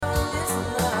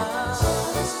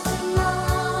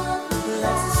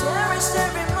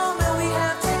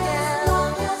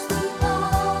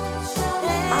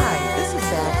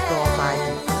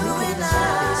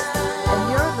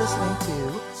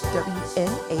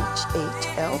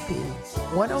WHHLP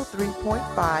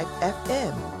 103.5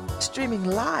 FM, streaming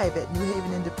live at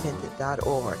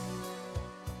newhavenindependent.org.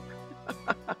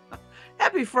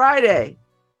 Happy Friday.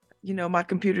 You know, my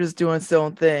computer is doing its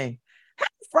own thing.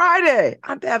 Happy Friday.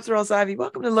 I'm Babs Rawls-Ivy.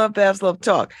 Welcome to Love Babs Love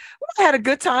Talk. Well, I had a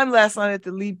good time last night at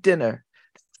the Leap dinner.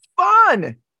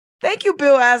 Fun. Thank you,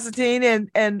 Bill Asatine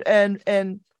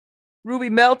and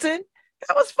Ruby Melton.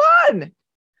 That was fun.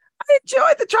 I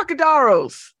enjoyed the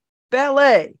Trocaderos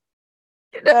ballet.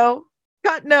 You know,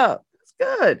 cutting up. It's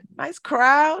good. Nice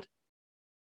crowd.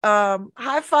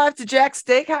 High five to Jack's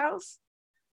Steakhouse.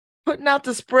 Putting out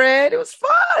the spread. It was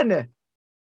fun.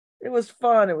 It was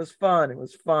fun. It was fun. It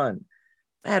was fun.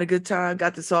 I had a good time.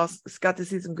 Got to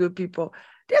see some good people.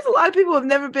 There's a lot of people who have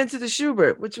never been to the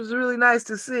Schubert, which was really nice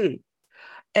to see.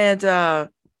 And I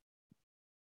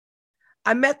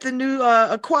met the new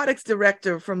aquatics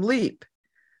director from LEAP.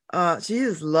 She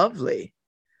is lovely.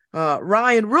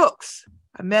 Ryan Rooks.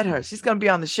 I met her. She's going to be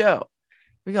on the show.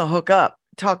 We're going to hook up,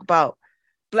 talk about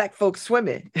Black folks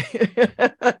swimming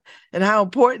and how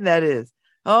important that is.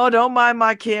 Oh, don't mind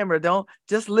my camera. Don't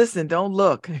just listen. Don't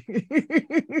look.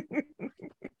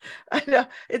 I know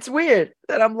it's weird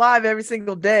that I'm live every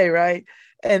single day, right?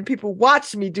 And people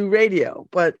watch me do radio,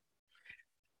 but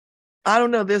I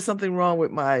don't know. There's something wrong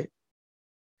with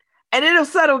and it'll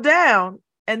settle down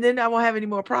and then I won't have any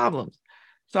more problems.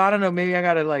 So I don't know. Maybe I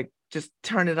got to just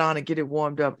turn it on and get it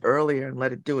warmed up earlier and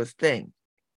let it do its thing.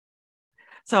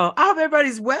 So I hope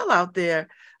everybody's well out there.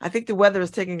 I think the weather is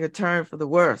taking a turn for the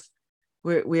worse.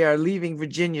 We are leaving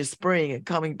Virginia spring and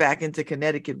coming back into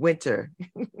Connecticut winter.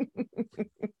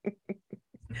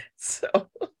 So,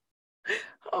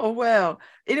 oh well.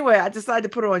 Anyway, I decided to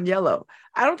put on yellow.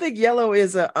 I don't think yellow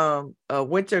is a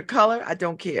winter color. I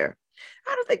don't care.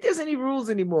 I don't think there's any rules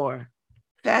anymore.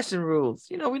 Fashion rules.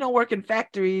 You know, we don't work in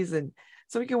factories, and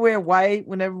so we can wear white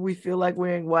whenever we feel like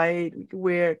wearing white. We can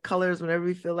wear colors whenever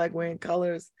we feel like wearing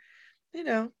colors. You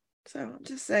know, so I'm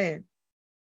just saying.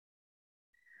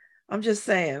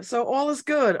 So all is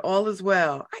good. All is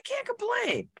well. I can't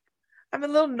complain. I'm a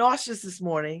little nauseous this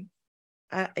morning.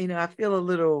 I feel a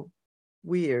little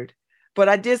weird, but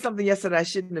I did something yesterday I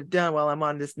shouldn't have done while I'm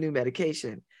on this new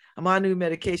medication. I'm on new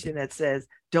medication that says,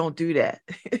 don't do that.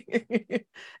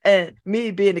 And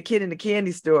me being a kid in the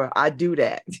candy store, I do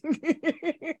that.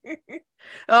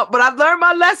 But I've learned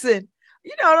my lesson.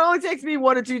 You know, it only takes me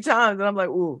 1 or 2 times. And I'm like,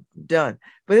 ooh, I'm done.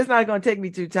 But it's not going to take me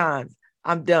 2 times.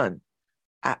 I'm done.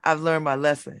 I've learned my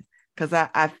lesson because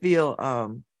I feel, I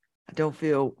don't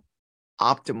feel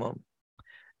optimum.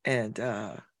 And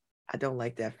I don't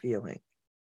like that feeling.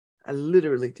 I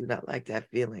literally do not like that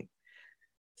feeling.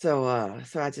 So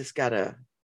I just gotta,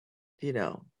 you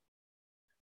know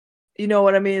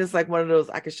what I mean? It's like one of those,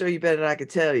 I can show you better than I can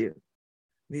tell you.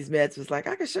 These meds was like,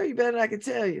 I can show you better than I can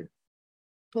tell you.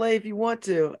 Play if you want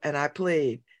to. And I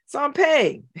played. So I'm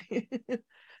paying.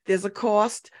 There's a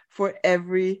cost for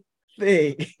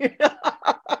everything.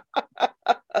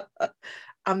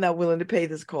 I'm not willing to pay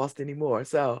this cost anymore.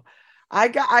 So I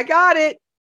got it.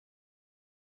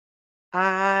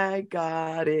 I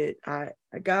got it. I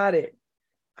got it.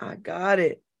 I got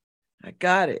it. I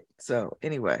got it. So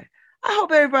anyway, I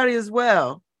hope everybody is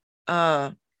well.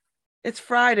 It's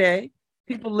Friday.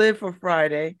 People live for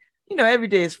Friday. You know, every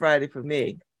day is Friday for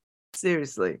me.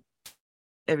 Seriously.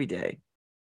 Every day.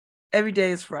 Every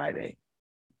day is Friday.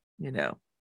 You know,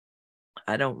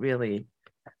 I don't really,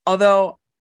 although,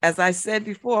 as I said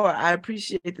before, I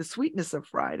appreciate the sweetness of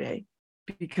Friday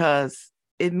because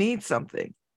it means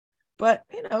something. But,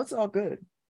 you know, it's all good.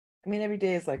 I mean, every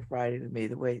day is like Friday to me,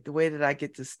 the way that I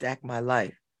get to stack my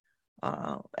life.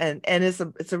 And it's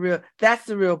a real, that's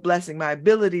the real blessing, my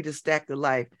ability to stack the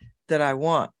life that I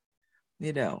want,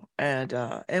 you know, and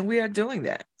we are doing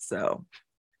that. So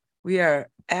we are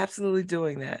absolutely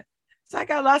doing that. So I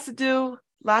got lots to do,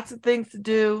 lots of things to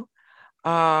do.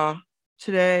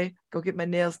 Today, go get my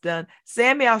nails done.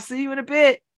 Sammy, I'll see you in a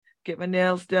bit. Get my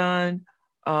nails done.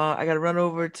 I got to run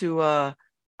over to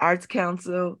Arts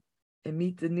Council and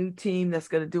meet the new team that's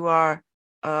going to do our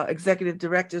executive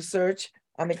director search.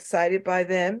 I'm excited by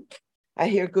them. I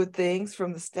hear good things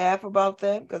from the staff about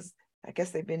them because I guess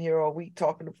they've been here all week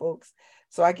talking to folks.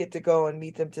 So I get to go and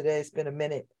meet them today, spend a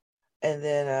minute, and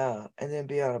then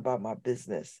be on about my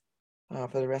business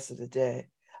for the rest of the day.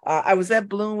 I was at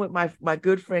Bloom with my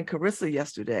good friend Carissa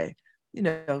yesterday. You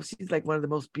know, she's like one of the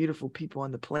most beautiful people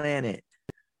on the planet.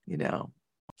 You know,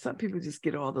 some people just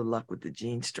get all the luck with the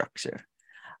gene structure.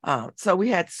 So we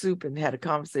had soup and had a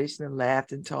conversation and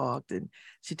laughed and talked, and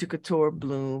she took a tour of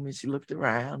Bloom and she looked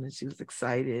around and she was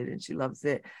excited and she loves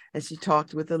it. And she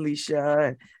talked with Alicia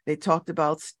and they talked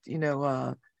about, you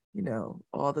know,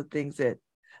 all the things that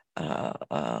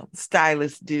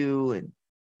stylists do, and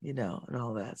and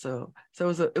all that. So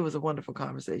it was a wonderful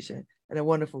conversation and a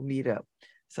wonderful meetup.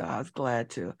 So I was glad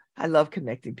to. I love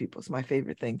connecting people. It's my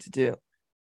favorite thing to do,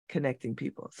 connecting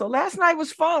people. So last night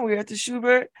was fun. We were at the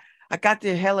Schubert. I got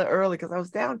there hella early because I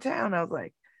was downtown. I was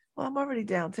like, well, I'm already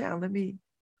downtown. Let me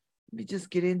just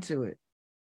get into it.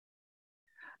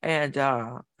 And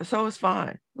so it was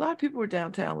fine. A lot of people were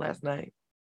downtown last night.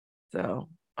 So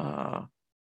a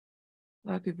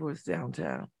lot of people was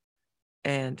downtown.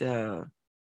 And it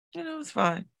was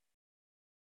fine.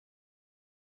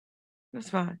 It was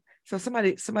fine. So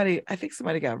somebody, I think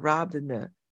somebody got robbed in the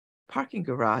parking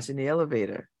garage in the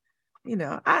elevator.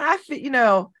 I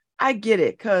feel, I get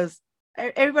it, because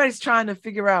everybody's trying to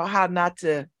figure out how not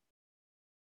to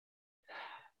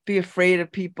be afraid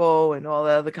of people and all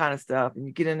that other kind of stuff. And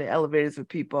you get in the elevators with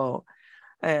people,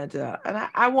 and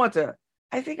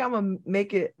I think I'm gonna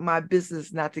make it my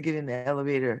business not to get in the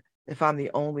elevator if I'm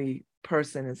the only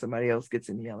person and somebody else gets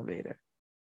in the elevator.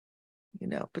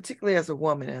 Particularly as a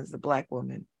woman, as a Black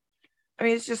woman. I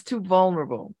mean, it's just too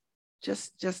vulnerable,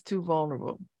 just too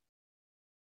vulnerable.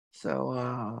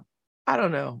 So I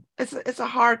don't know. It's a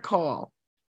hard call.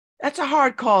 That's a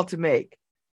hard call to make.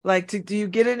 Like, do you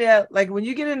get in there? Like, when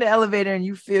you get in the elevator and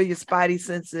you feel your spidey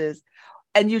senses,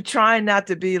 and you're trying not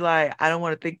to be like, I don't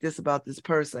want to think this about this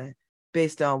person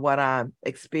based on what I'm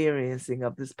experiencing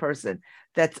of this person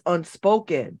that's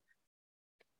unspoken.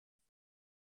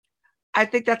 I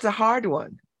think that's a hard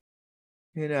one.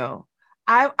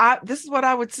 This is what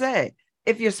I would say.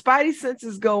 If your spidey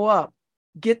senses go up,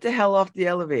 get the hell off the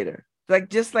elevator. Like,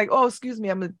 just like, oh, excuse me,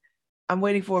 I'm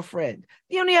waiting for a friend.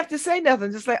 You don't even have to say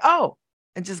nothing. Just like, oh,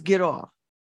 and just get off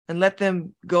and let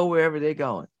them go wherever they're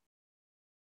going.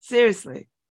 Seriously.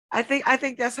 I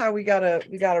think that's how we gotta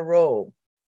roll,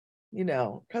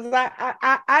 because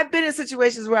I've been in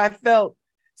situations where I felt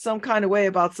some kind of way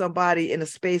about somebody in a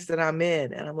space that I'm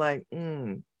in, and I'm like,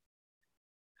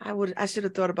 I should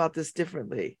have thought about this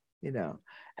differently,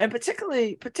 and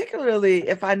particularly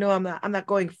if I know I'm not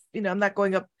going, I'm not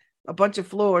going up a bunch of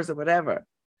floors or whatever.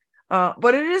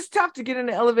 But it is tough to get in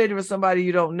the elevator with somebody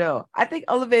you don't know. I think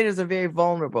elevators are very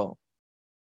vulnerable.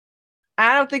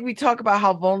 I don't think we talk about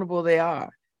how vulnerable they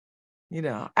are, and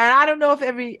I don't know if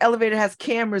every elevator has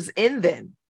cameras in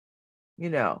them,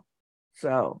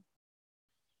 so.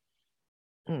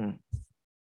 And,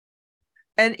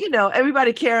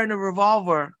 everybody carrying a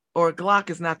revolver or a Glock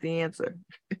is not the answer.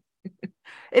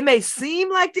 It may seem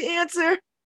like the answer,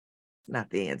 not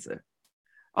the answer.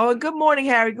 Oh, and good morning,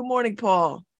 Harry. Good morning,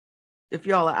 Paul. If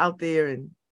y'all are out there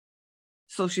in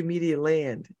social media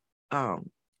land. I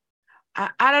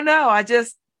don't know.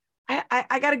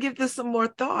 I got to give this some more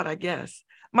thought, I guess.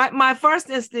 My first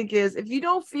instinct is, if you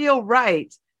don't feel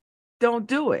right, don't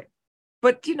do it.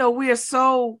 But, we are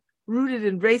so rooted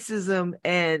in racism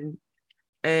and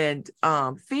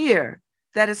fear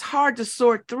that it's hard to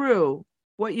sort through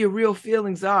what your real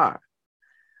feelings are,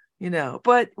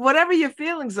 But whatever your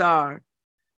feelings are,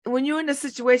 when you're in a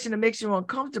situation that makes you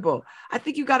uncomfortable, I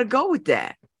think you got to go with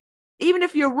that. Even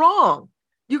if you're wrong,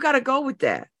 you got to go with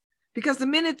that, because the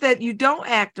minute that you don't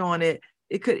act on it,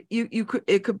 it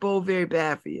could bode very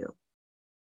bad for you.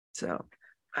 So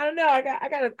I don't know. I got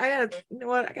you know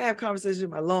what? I gotta have conversations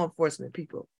with my law enforcement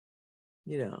people.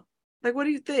 Like, what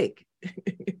do you think?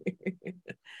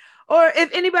 Or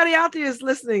if anybody out there is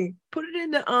listening, put it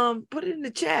in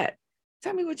the chat.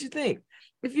 Tell me what you think.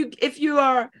 If you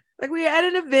are, like, we're at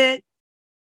an event,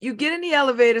 you get in the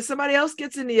elevator, somebody else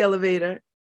gets in the elevator,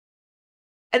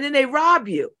 and then they rob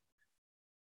you.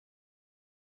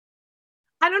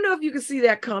 I don't know if you can see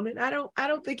that coming. I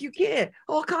don't think you can.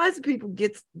 All kinds of people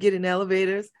get in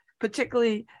elevators,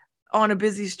 particularly on a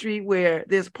busy street where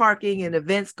there's parking and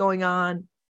events going on.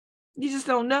 You just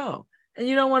don't know. And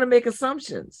you don't want to make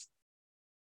assumptions.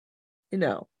 I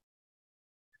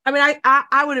mean,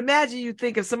 I would imagine you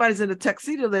think if somebody's in a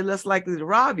tuxedo, they're less likely to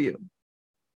rob you.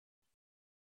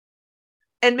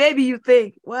 And maybe you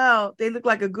think, well, they look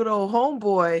like a good old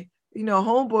homeboy,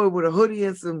 homeboy with a hoodie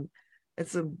and some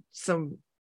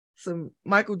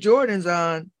Michael Jordans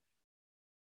on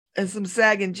and some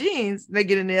sagging jeans. They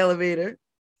get in the elevator.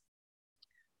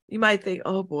 You might think,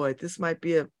 oh boy, this might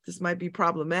be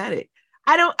problematic.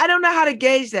 I don't know how to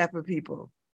gauge that for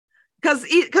people,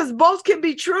 because both can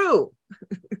be true.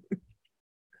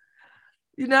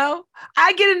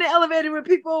 I get in the elevator with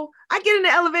people. I get in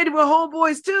the elevator with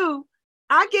homeboys too.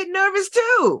 I get nervous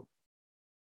too.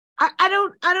 I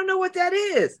don't know what that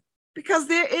is, because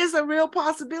there is a real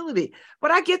possibility.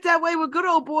 But I get that way with good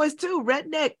old boys too,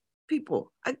 redneck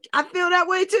people. I feel that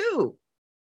way too.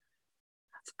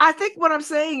 I think what I'm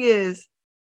saying is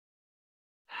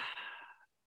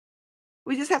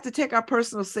we just have to take our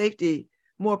personal safety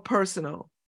more personal.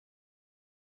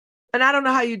 And I don't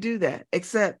know how you do that,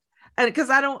 except, and because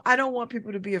I don't want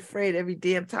people to be afraid every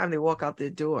damn time they walk out their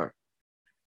door.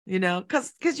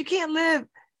 Because you can't live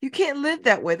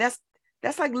that way. That's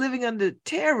like living under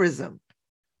terrorism.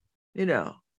 you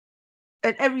know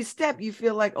at every step you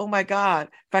feel like, oh my God,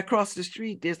 if I cross the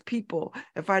street there's people,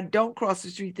 if I don't cross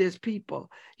the street there's people,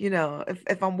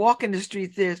 if I'm walking the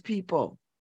street there's people.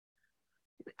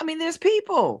 I mean, there's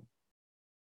people.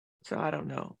 So I don't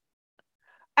know.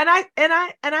 And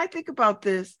I think about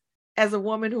this as a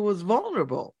woman who was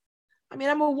vulnerable. I mean,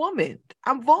 I'm a woman,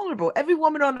 I'm vulnerable. Every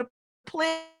woman on the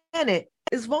planet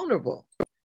is vulnerable.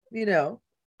 you know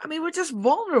I mean, we're just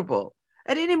vulnerable.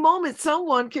 At any moment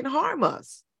someone can harm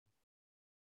us.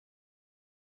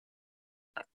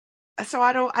 So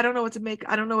I don't know what to make.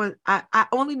 I don't know what I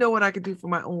only know what I can do for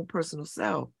my own personal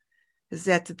self, is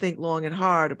that to think long and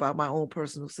hard about my own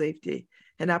personal safety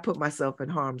and not put myself in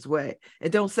harm's way,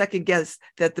 and don't second guess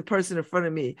that the person in front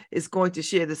of me is going to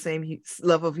share the same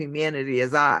love of humanity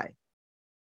as I,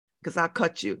 because I'll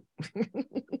cut you.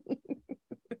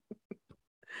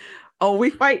 Oh, we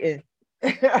fighting.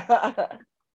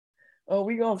 Oh,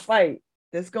 we gonna fight.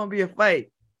 There's gonna be a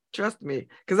fight, trust me,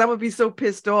 because I'm gonna be so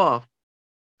pissed off.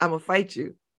 I'm gonna fight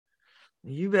you.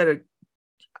 You better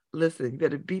listen. You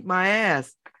better beat my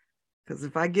ass, because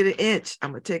if I get an inch,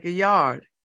 I'm gonna take a yard.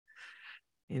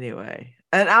 Anyway,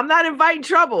 and I'm not inviting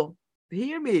trouble.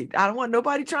 Hear me. I don't want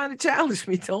nobody trying to challenge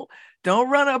me. Don't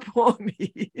run up on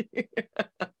me.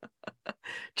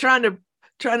 trying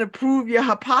to prove your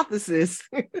hypothesis.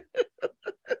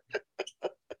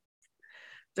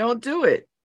 Don't do it.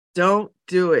 Don't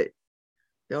do it.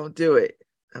 Don't do it.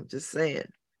 I'm just saying.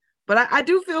 But I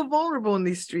do feel vulnerable in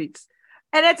these streets.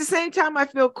 And at the same time, I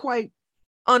feel quite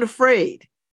unafraid.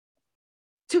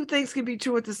 Two things can be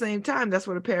true at the same time. That's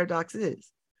what a paradox is.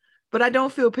 But I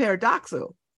don't feel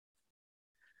paradoxical.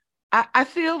 I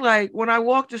feel like when I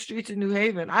walk the streets of New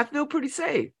Haven, I feel pretty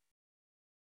safe.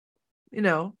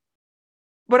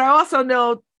 But I also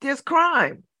know there's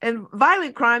crime, and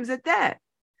violent crimes at that.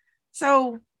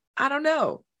 So I don't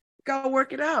know. Gotta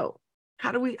work it out.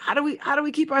 How do we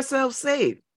keep ourselves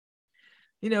safe?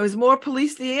 Is more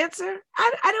police the answer?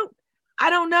 I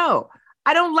don't know.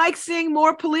 I don't like seeing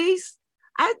more police.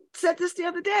 I said this the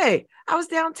other day. I was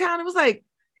downtown. I was like,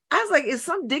 is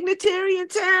some dignitary in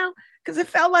town? Because it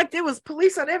felt like there was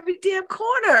police on every damn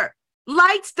corner,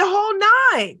 lights, the whole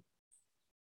nine.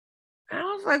 And I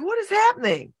was like, what is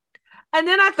happening? And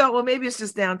then I thought, well, maybe it's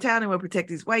just downtown and we'll protect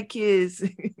these white kids,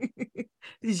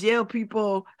 these Yale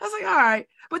people. I was like, all right.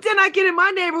 But then I get in my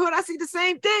neighborhood, I see the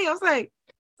same thing. I was like,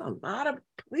 a lot of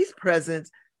police presence.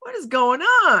 What is going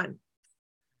on?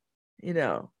 And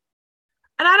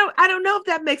I don't know if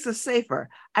that makes us safer.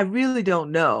 I really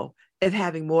don't know if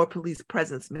having more police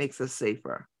presence makes us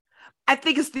safer. I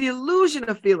think it's the illusion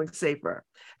of feeling safer.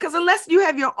 Because unless you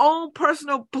have your own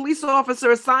personal police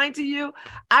officer assigned to you,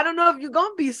 I don't know if you're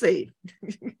going to be safe.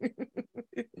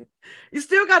 You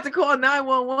still got to call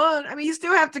 911. I mean, you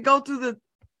still have to go through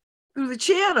the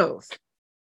channels.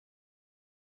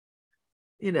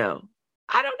 I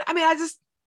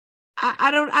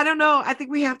don't know. I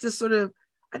think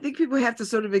people have to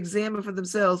sort of examine for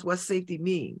themselves what safety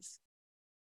means.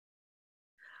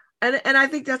 And I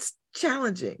think that's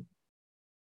challenging.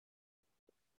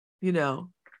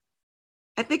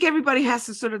 I think everybody has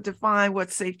to sort of define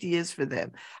what safety is for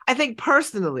them. I think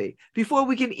personally, before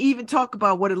we can even talk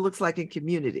about what it looks like in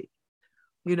community,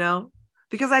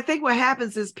 because I think what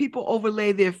happens is people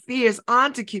overlay their fears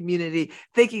onto community,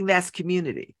 thinking that's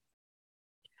community.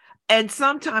 And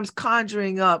sometimes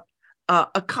conjuring up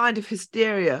a kind of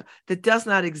hysteria that does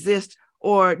not exist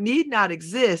or need not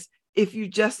exist if you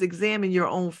just examine your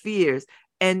own fears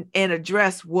and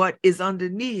address what is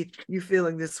underneath you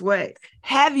feeling this way.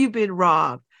 Have you been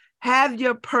robbed? Have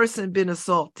your person been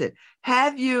assaulted?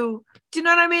 Do you know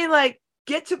what I mean? Like,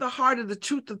 get to the heart of the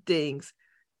truth of things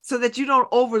so that you don't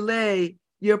overlay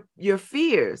your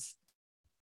fears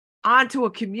onto a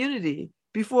community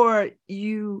before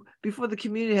the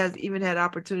community has even had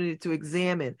opportunity to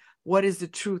examine what is the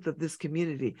truth of this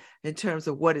community in terms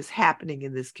of what is happening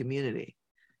in this community.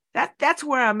 That's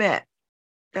where I'm at.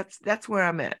 That's where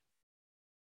I'm at.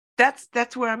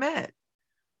 That's where I'm at.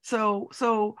 So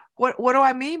what do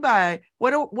I mean by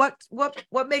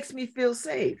what makes me feel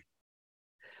safe?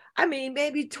 I mean,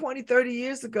 maybe 20, 30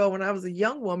 years ago when I was a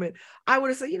young woman, I would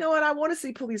have said, you know what, I want to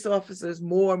see police officers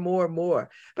more and more and more.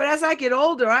 But as I get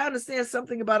older, I understand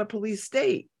something about a police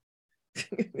state.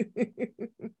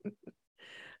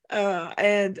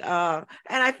 And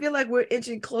I feel like we're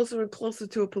inching closer and closer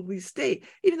to a police state,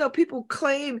 even though people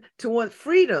claim to want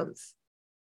freedoms.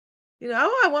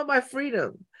 Oh, I want my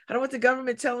freedom. I don't want the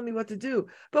government telling me what to do.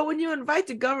 But when you invite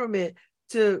the government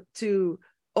to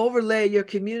overlay your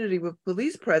community with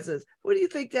police presence, what do you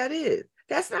think that is?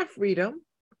 That's not freedom.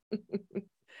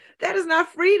 That is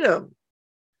not freedom.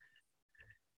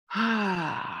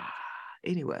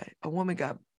 Anyway, a woman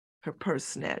got her purse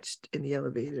snatched in the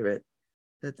elevator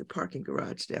at the parking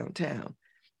garage downtown.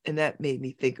 And that made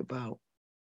me think about,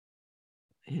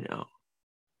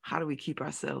 how do we keep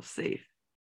ourselves safe?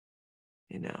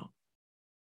 How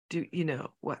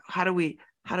do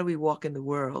we walk in the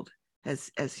world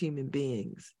as human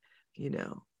beings?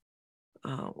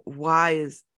 Why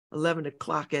is 11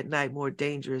 o'clock at night more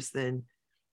dangerous than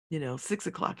 6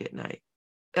 o'clock at night?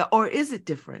 Or is it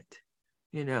different?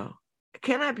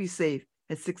 Can I be safe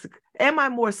at 6 o'clock? Am I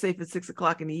more safe at 6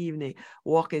 o'clock in the evening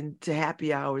walking to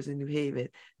happy hours in New Haven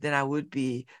than I would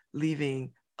be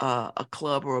leaving a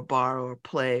club or a bar or a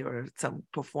play or some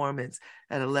performance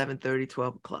at 11:30,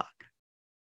 12 o'clock?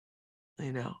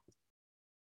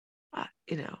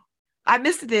 I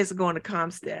miss the days of going to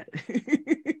Comstat.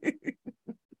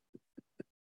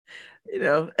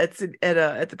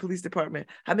 At the police department.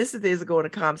 I miss the days of going to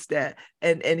Comstat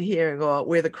and hearing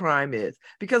where the crime is.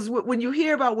 Because when you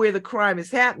hear about where the crime is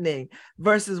happening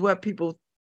versus what people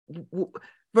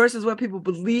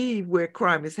believe where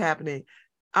crime is happening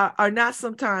are not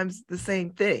sometimes the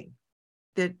same thing.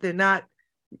 They're not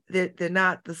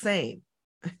the same.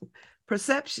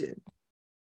 Perception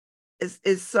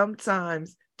is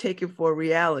sometimes taken for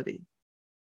reality.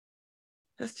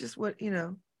 That's just what,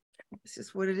 it's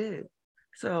just what it is.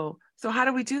 So how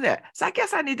do we do that? So I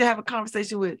guess I need to have a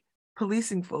conversation with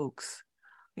policing folks,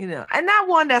 and not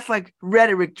one that's like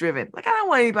rhetoric driven. Like, I don't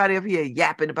want anybody up here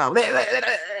yapping about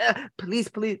police.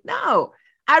 No,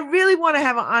 I really want to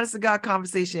have an honest to God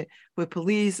conversation with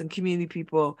police and community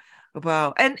people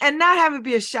about, and not have it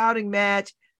be a shouting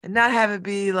match and not have it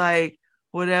be like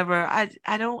whatever. I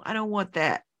don't want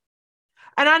that.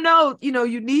 And I know,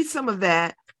 you need some of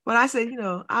that, but I say,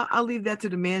 I'll leave that to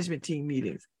the management team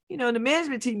meetings. The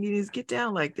management team meetings get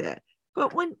down like that.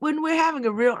 But when we're having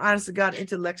a real honest to God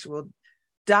intellectual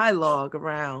dialogue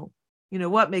around,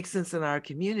 what makes sense in our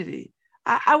community,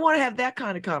 I want to have that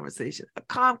kind of conversation, a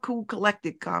calm, cool,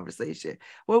 collected conversation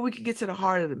where we can get to the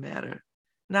heart of the matter,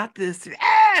 not this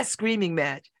screaming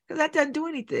match, because that doesn't do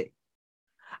anything.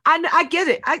 I get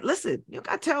it. Listen, you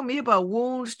got to tell me about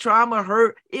wounds, trauma,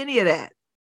 hurt, any of that.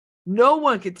 No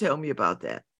one can tell me about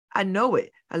that. I know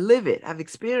it. I live it. I've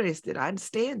experienced it. I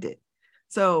understand it.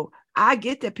 So I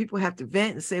get that people have to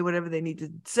vent and say whatever they need to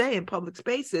say in public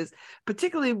spaces,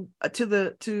 particularly to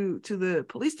the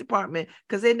police department,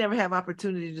 because they never have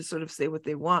opportunity to sort of say what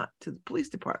they want to the police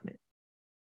department.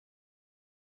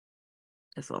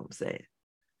 That's all I'm saying.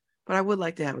 But I would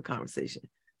like to have a conversation.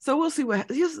 So we'll see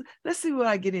let's see what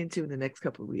I get into in the next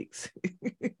couple of weeks.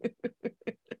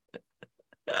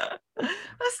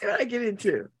 Let's see what I get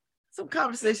into. Some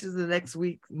conversations in the next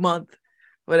week, month,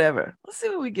 whatever. Let's see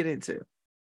what we get into.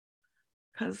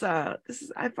 Because I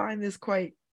find this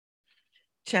quite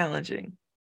challenging,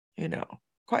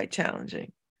 quite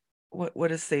challenging. What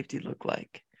does safety look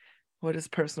like? What does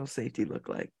personal safety look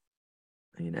like?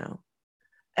 And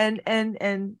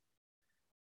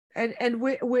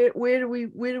where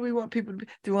do we want people to be?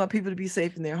 Do we want people to be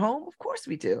safe in their home? Of course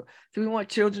we do. Do we want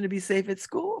children to be safe at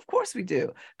school? Of course we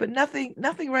do. But nothing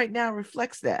right now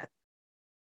reflects that.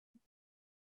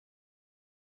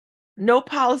 No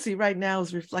policy right now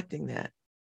is reflecting that.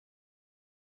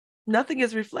 Nothing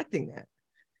is reflecting that.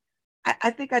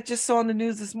 I think I just saw on the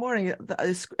news this morning,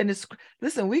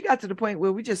 listen, we got to the point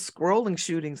where we just scrolling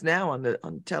shootings now on the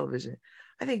television.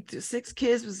 I think 6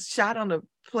 kids was shot on the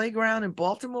playground in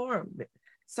Baltimore or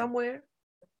somewhere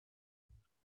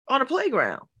on a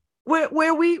playground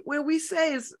where we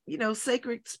say is,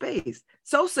 sacred space.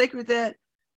 So sacred that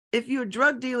if you're a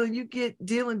drug dealer and you get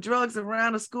dealing drugs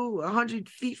around a school, 100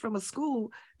 feet from a school,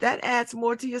 that adds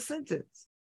more to your sentence.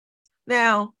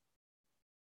 Now,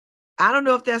 I don't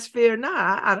know if that's fair or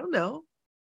not. I don't know.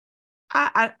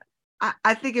 I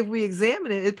think if we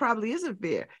examine it, it probably isn't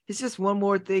fair. It's just one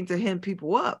more thing to hem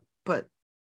people up. But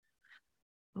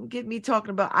don't get me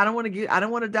talking about, I don't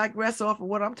want to digress off of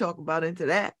what I'm talking about into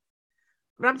that.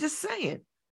 But I'm just saying.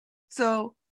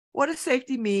 So what does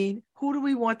safety mean? Who do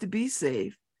we want to be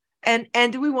safe? And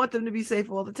do we want them to be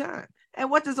safe all the time? And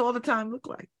what does all the time look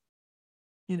like?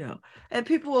 And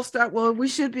people will start, well, we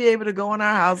should be able to go in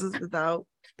our houses without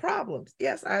problems.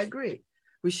 Yes, I agree.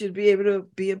 We should be able to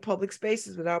be in public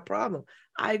spaces without problem.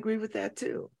 I agree with that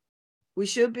too. We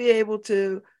should be able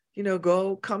to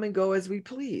come and go as we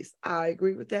please. I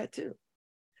agree with that too.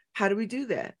 How do we do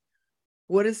that?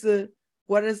 What is the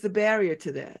barrier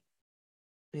to that?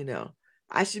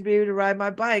 I should be able to ride my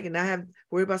bike and not have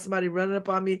worry about somebody running up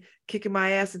on me, kicking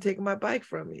my ass and taking my bike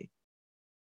from me.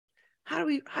 How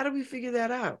do we figure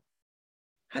that out?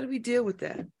 How do we deal with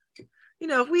that?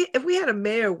 If we had a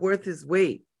mayor worth his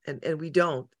weight, and we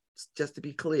don't, just to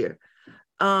be clear,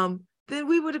 then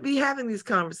we would be having these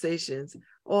conversations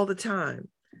all the time.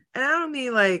 And I don't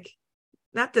mean like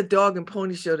not the dog and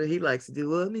pony show that he likes to do.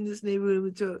 Well, I'm in this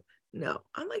neighborhood. No,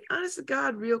 I'm like, honest to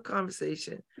God, real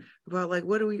conversation about like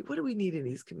what do we need in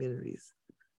these communities?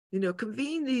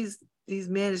 Convene these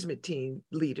management team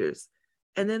leaders,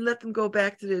 and then let them go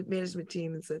back to the management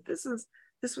team and say, this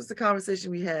was the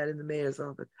conversation we had in the mayor's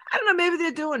office. I don't know, maybe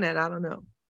they're doing that. I don't know.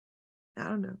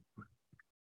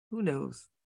 Who knows?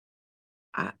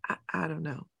 I don't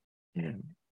know. Yeah.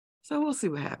 So we'll see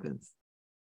what happens.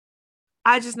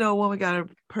 I just know a woman got her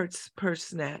purse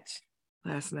snatched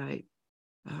last night,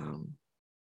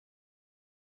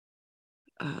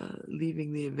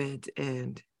 leaving the event,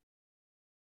 and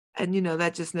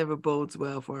that just never bodes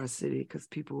well for our city, because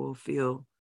people will feel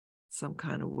some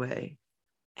kind of way,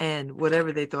 and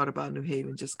whatever they thought about New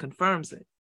Haven just confirms it,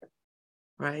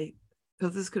 right?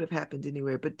 Because this could have happened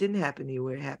anywhere, but didn't happen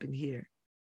anywhere. It happened here,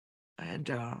 and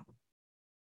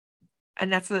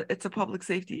it's a public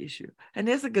safety issue. And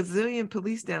there's a gazillion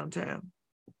police downtown.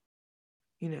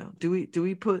 Do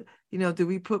we put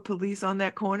police on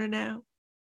that corner now?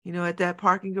 At that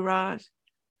parking garage?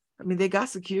 I mean, they got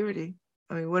security.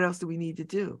 I mean, what else do we need to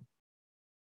do?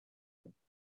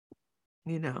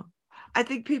 I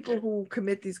think people who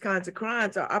commit these kinds of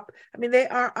crimes they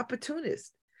are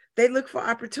opportunists. They look for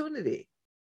opportunity.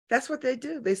 That's what they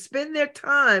do. They spend their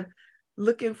time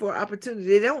looking for opportunity.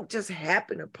 They don't just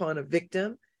happen upon a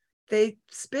victim. They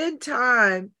spend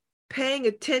time paying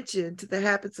attention to the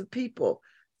habits of people.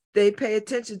 They pay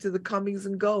attention to the comings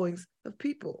and goings of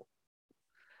people.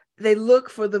 They look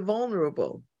for the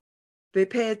vulnerable. They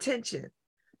pay attention.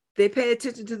 They pay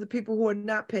attention to the people who are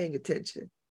not paying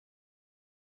attention.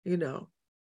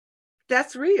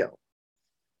 That's real.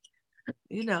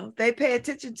 They pay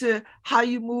attention to how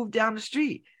you move down the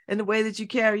street and the way that you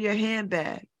carry your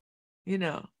handbag.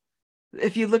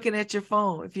 If you're looking at your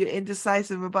phone, if you're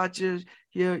indecisive about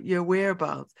your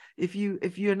whereabouts, if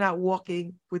you're not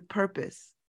walking with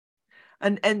purpose.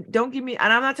 And don't give me,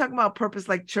 and I'm not talking about purpose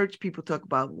like church people talk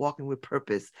about walking with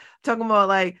purpose. I'm talking about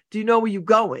like, do you know where you're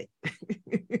going?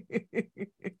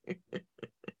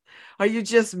 Are you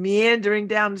just meandering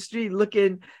down the street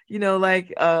looking,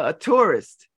 like a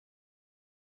tourist?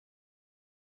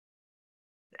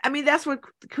 I mean, that's what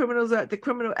the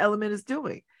criminal element is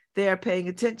doing. They are paying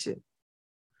attention.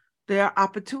 They are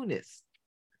opportunists.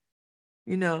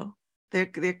 They're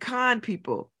con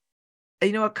people.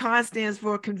 And a con stands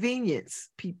for convenience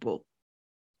people.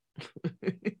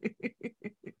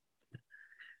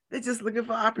 They're just looking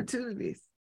for opportunities.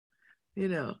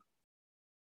 And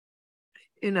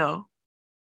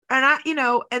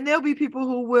and there'll be people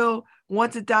who will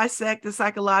want to dissect the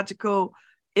psychological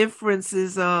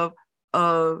inferences of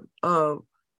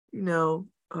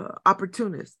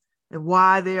opportunists and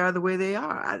why they are the way they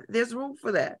are. There's room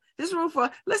for that.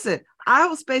 Listen, I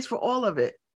hold space for all of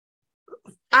it.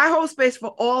 I hold space for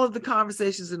all of the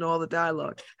conversations and all the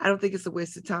dialogue. I don't think it's a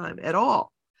waste of time at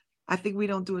all. I think we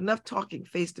don't do enough talking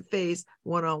face to face,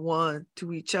 one-on-one,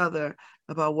 to each other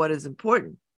about what is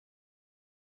important.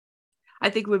 I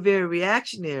think we're very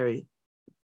reactionary.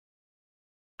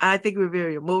 I think we're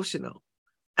very emotional.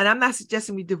 And I'm not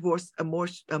suggesting we divorce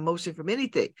emotion from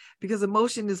anything, because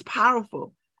emotion is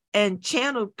powerful and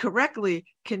channeled correctly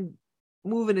can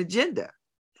move an agenda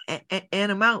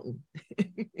and a mountain.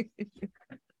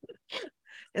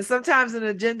 And sometimes an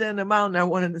agenda and a mountain are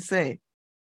one and the same.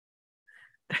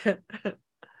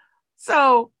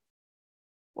 So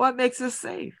what makes us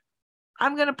safe?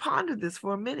 I'm going to ponder this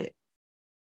for a minute,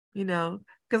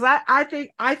 because I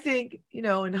think,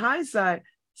 in hindsight,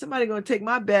 somebody going to take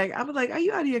my bag. I'm like, are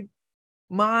you out of your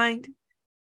mind?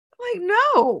 I'm like,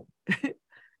 no.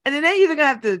 And then they either going to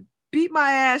have to beat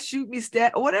my ass, shoot me,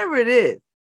 stat, or whatever it is.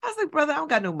 I was like, brother, I don't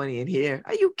got no money in here.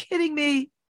 Are you kidding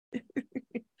me?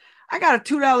 I got a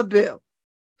 $2 bill.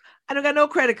 I don't got no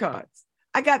credit cards.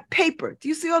 I got paper. Do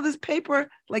you see all this paper?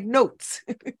 Like notes.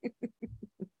 Because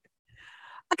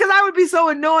I would be so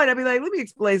annoyed. I'd be like, let me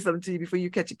explain something to you before you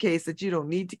catch a case that you don't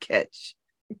need to catch.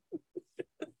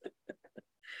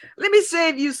 Let me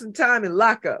save you some time in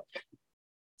lockup.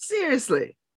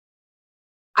 Seriously.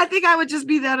 I think I would just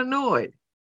be that annoyed.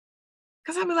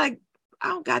 Because I'd be like, I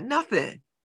don't got nothing.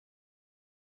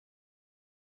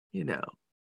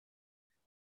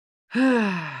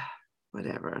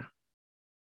 Whatever.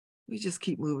 We just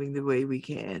keep moving the way we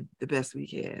can, the best we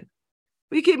can.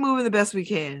 We keep moving the best we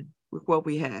can with what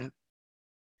we have.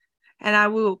 And I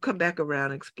will come back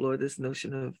around and explore this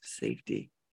notion of safety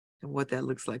and what that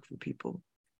looks like for people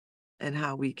and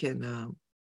how we can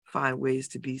find ways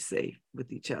to be safe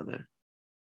with each other,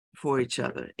 for each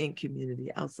other, in community,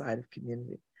 outside of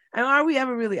community. And are we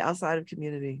ever really outside of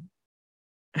community?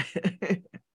 Do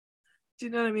you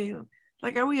know what I mean?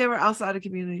 Like, are we ever outside of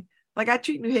community? Like, I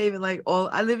treat New Haven like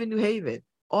I live in New Haven,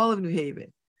 all of New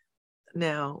Haven.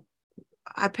 Now,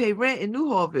 I pay rent in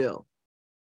Newhallville,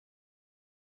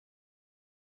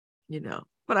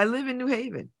 but I live in New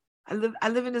Haven. I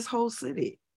live in this whole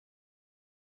city.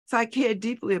 So I care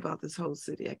deeply about this whole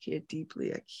city. I care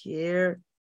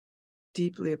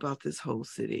deeply about this whole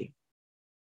city,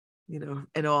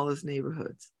 and all its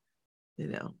neighborhoods,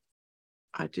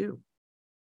 I do.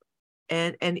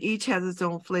 And each has its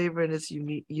own flavor and its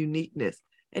uniqueness.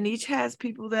 And each has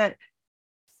people that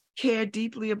care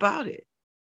deeply about it.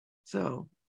 So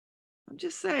I'm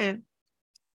just saying,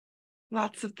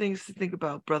 lots of things to think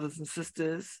about, brothers and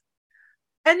sisters.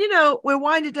 And, we're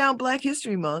winding down Black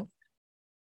History Month.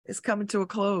 It's coming to a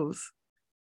close.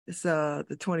 It's the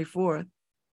 24th.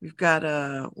 We've got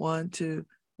 4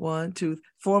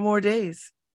 more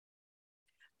days.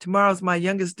 Tomorrow's my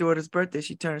youngest daughter's birthday.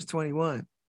 She turns 21.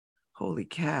 Holy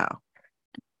cow.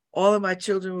 All of my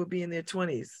children will be in their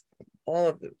 20s. All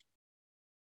of them.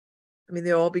 I mean,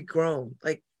 they'll all be grown,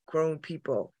 like grown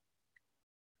people.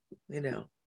 They'll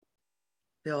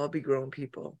all be grown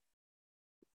people.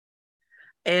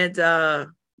 And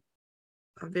I'm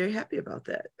very happy about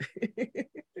that.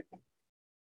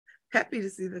 Happy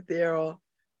to see that they're all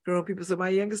grown people. So my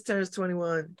youngest turns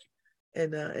 21,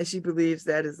 and she believes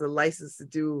that is a license to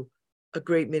do a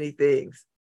great many things.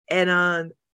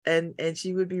 And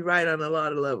she would be right on a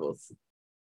lot of levels,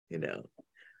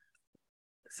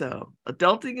 So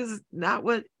adulting is not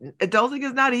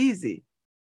easy.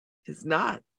 It's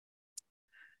not.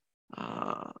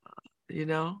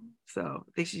 So I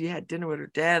think she had dinner with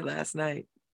her dad last night.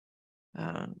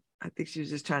 I think she was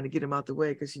just trying to get him out the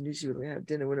way because she knew she was going to have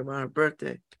dinner with him on her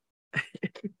birthday.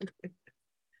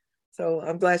 So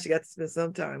I'm glad she got to spend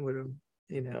some time with him,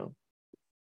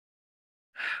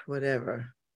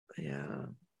 whatever. Yeah.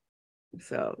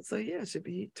 So yeah, she'll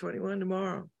be 21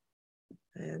 tomorrow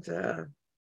and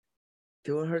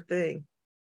doing her thing.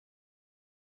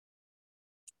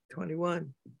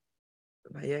 21,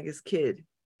 my youngest kid.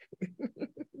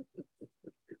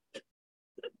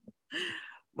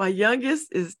 My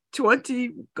youngest is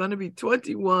gonna be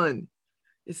 21.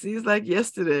 It seems like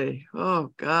yesterday.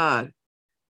 Oh God,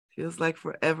 feels like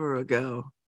forever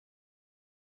ago.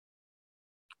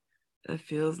 It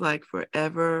feels like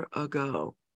forever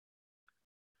ago.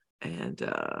 And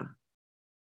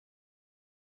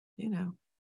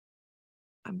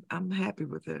I'm happy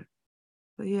with her.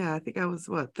 But yeah, I think I was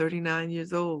 39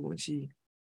 years old when she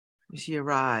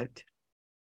arrived.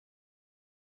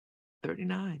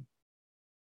 39.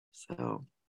 So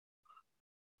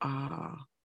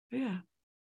yeah.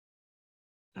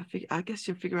 I guess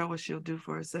she'll figure out what she'll do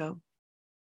for herself.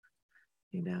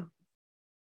 I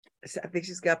think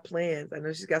she's got plans. I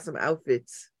know she's got some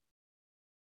outfits.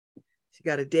 She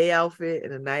got a day outfit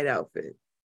and a night outfit.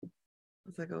 I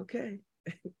was like, okay.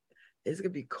 It's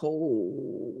gonna be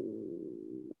cold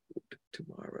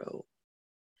tomorrow.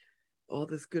 All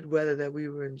this good weather that we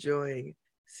were enjoying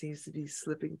seems to be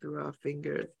slipping through our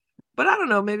fingers. But I don't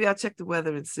know, maybe I'll check the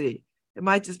weather and see. It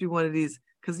might just be one of these,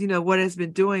 because what it's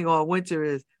been doing all winter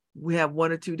is we have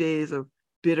 1 or 2 days of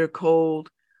bitter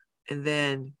cold, and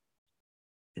then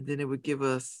it would give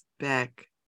us back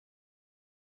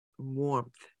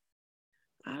warmth.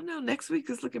 I don't know. Next week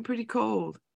is looking pretty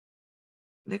cold.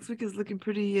 Next week is looking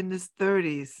pretty in this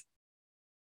 30s.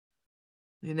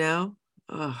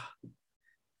 Ugh.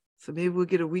 So maybe we'll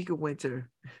get a week of winter.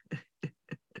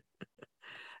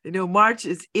 March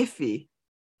is iffy.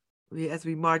 As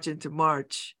we march into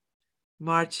March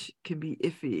can be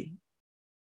iffy.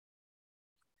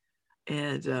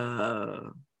 And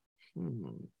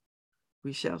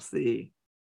we shall see.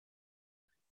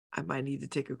 I might need to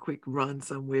take a quick run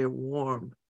somewhere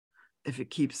warm if it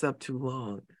keeps up too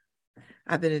long.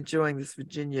 I've been enjoying this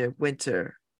Virginia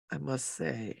winter, I must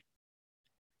say.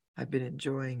 I've been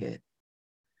enjoying it.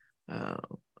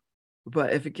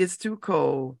 But if it gets too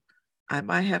cold, I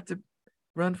might have to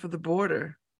run for the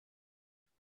border.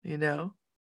 I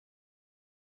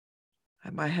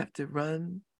might have to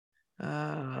run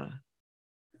for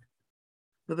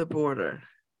the border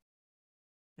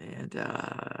and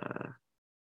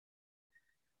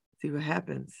see what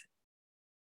happens.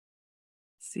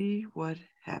 See what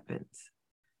happens.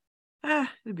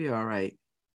 It'll be all right.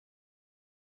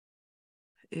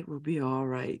 It will be all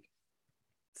right.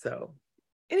 So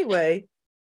anyway,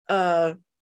 I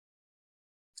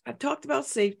talked about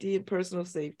safety and personal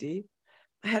safety.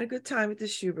 I had a good time at the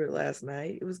Schubert last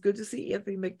night. It was good to see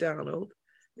Anthony McDonald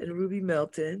and Ruby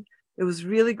Melton. It was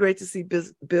really great to see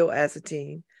Bill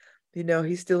Asatine. You know,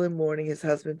 he's still in mourning. His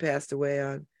husband passed away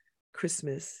on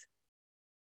Christmas.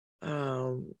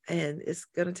 And it's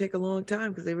going to take a long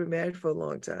time because they were married for a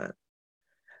long time.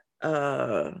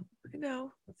 You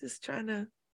know, just trying to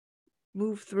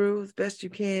move through as best you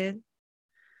can.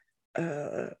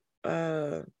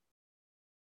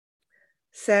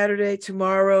 Saturday,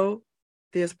 tomorrow,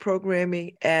 there's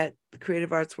programming at the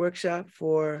Creative Arts Workshop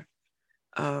for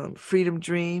Freedom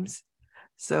Dreams.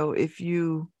 So if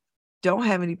you don't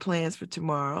have any plans for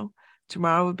tomorrow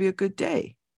would be a good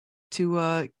day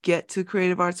to get to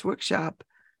Creative Arts Workshop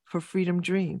for Freedom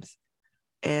Dreams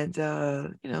and,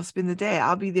 you know, spend the day.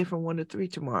 I'll be there from 1 to 3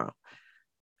 tomorrow.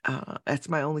 That's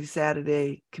my only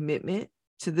Saturday commitment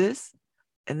to this.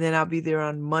 And then I'll be there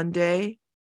on Monday,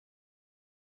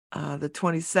 the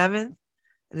 27th.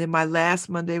 And then my last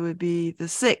Monday would be the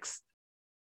 6th.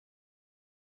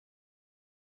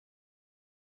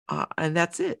 And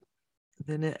that's it.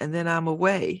 And then I'm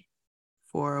away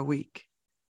for a week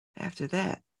after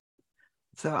that.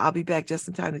 So I'll be back just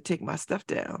in time to take my stuff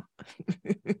down.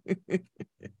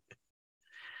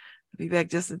 Be back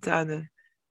just in time to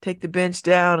take the bench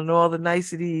down and all the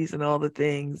niceties and all the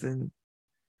things. And,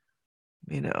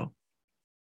 you know,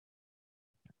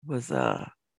 it was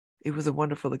a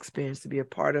wonderful experience to be a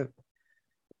part of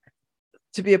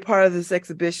this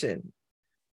exhibition.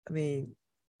 I mean,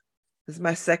 this is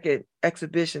my second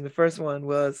exhibition. The first one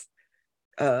was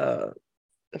a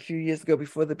few years ago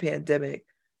before the pandemic,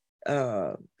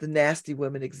 the Nasty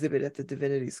Women exhibit at the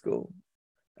Divinity School.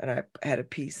 And I had a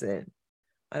piece in,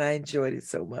 and I enjoyed it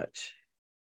so much.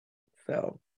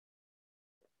 So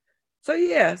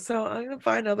yeah, so I'm going to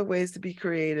find other ways to be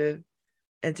creative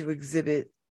and to exhibit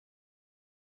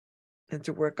and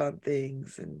to work on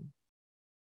things. And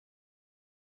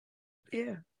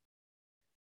yeah,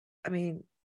 I mean,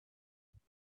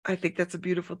 I think that's a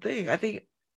beautiful thing. I think,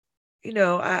 you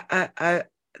know, I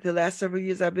the last several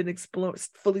years I've been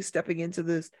fully stepping into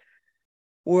this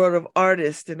world of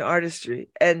artists and artistry,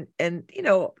 and you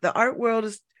know, the art world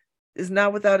is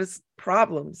not without its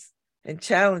problems and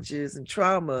challenges and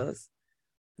traumas,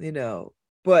 you know,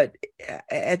 but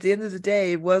at the end of the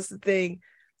day, it was the thing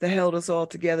that held us all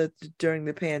together during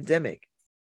the pandemic.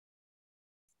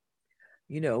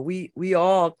 You know, we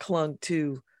all clung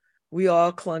to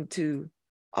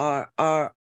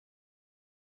our.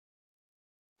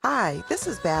 Hi, this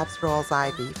is Babs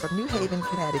Rawls-Ivy from New Haven,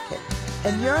 Connecticut,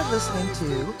 and you're listening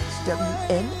to WNHHLP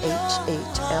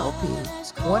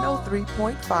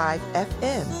 103.5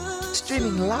 FM,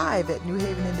 streaming live at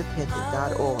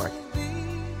newhavenindependent.org.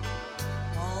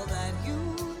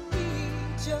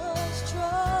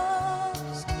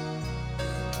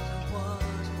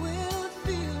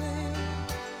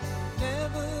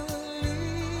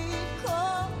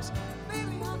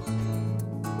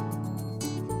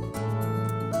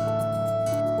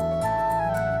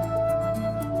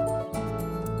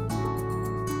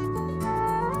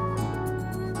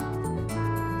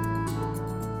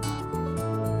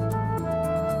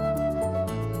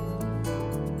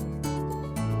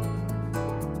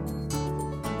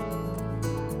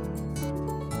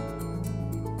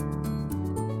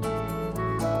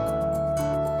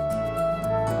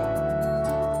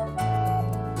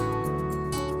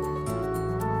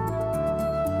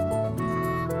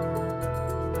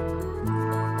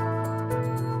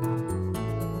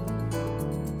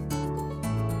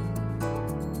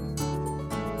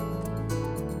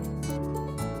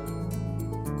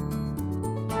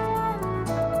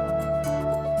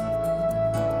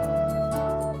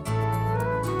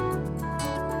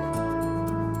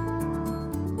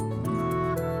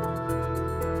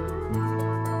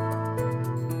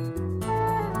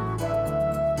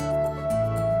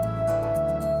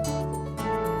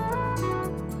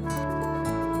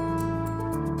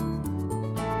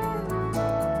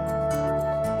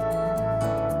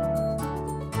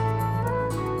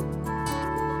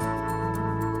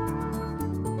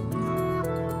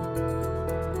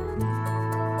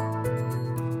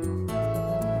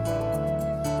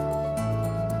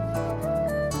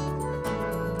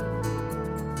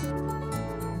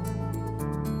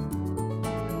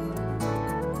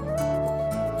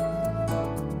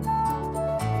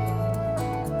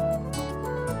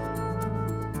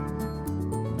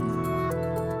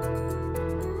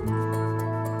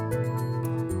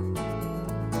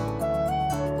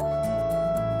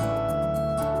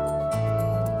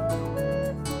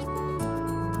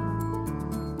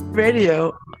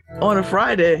 radio on a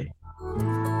Friday.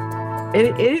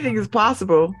 Anything is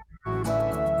possible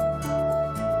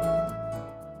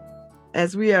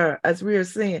as we are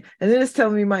seeing. And then it's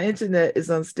telling me my internet is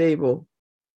unstable.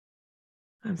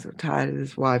 I'm so tired of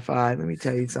this Wi-Fi. Let me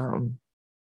tell you something.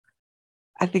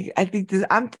 I think this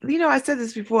I said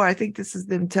this before. I think this is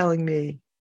them telling me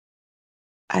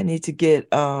I need to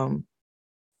get the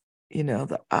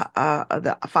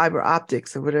fiber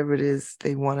optics or whatever it is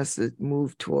they want us to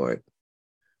move toward.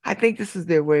 I think this is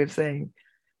their way of saying,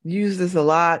 use this a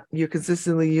lot. You're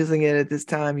consistently using it at this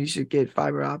time. You should get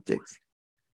fiber optics.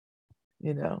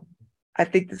 I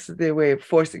think this is their way of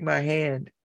forcing my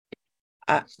hand.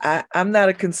 I'm not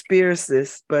a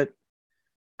conspiracist, but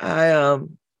I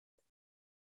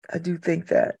do think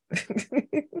that.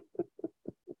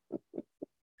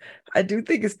 I do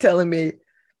think it's telling me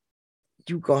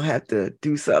you're gonna have to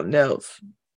do something else.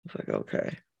 It's like,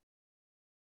 okay.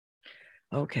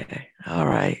 Okay. All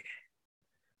right.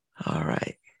 All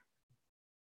right.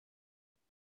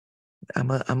 I'm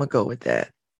gonna go with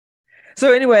that.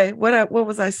 So anyway, what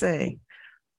was I saying?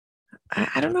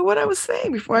 I don't know what I was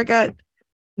saying before I got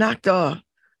knocked off.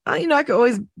 I could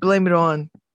always blame it on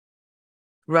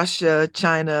Russia,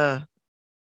 China,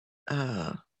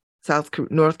 uh,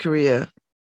 North Korea,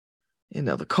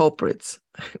 the culprits.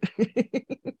 I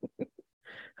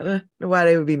don't know why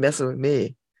they would be messing with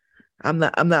me. I'm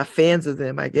not fans of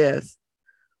them, I guess.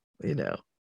 And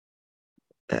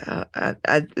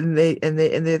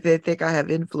they think I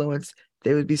have influence.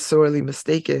 They would be sorely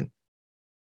mistaken.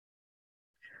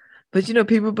 But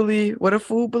people believe what a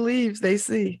fool believes they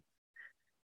see.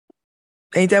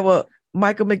 Ain't that what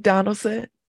Michael McDonald said?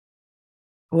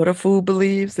 What a fool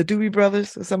believes, the Doobie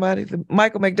Brothers or somebody,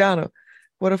 Michael McDonald,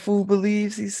 what a fool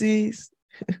believes he sees.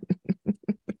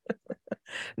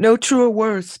 No truer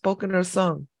words spoken or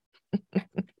sung.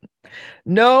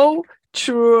 No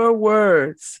truer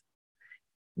words.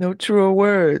 No truer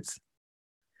words.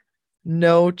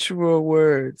 No truer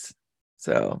words.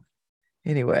 So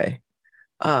anyway,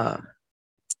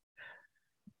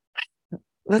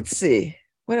 let's see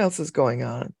what else is going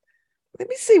on. Let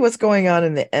me see what's going on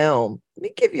in the Elm. Let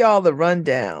me give you all the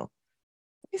rundown. Let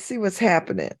me see what's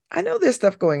happening. I know there's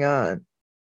stuff going on.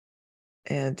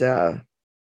 And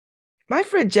my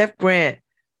friend Jeff Grant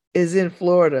is in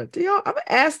Florida. I'm gonna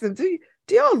ask them, do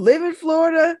y'all live in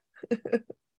Florida?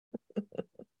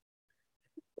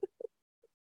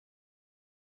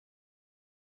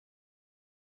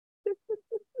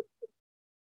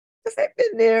 Because they've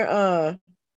been there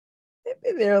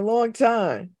a long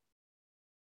time.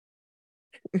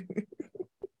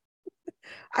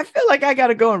 I feel like I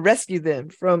gotta go and rescue them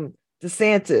from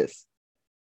DeSantis.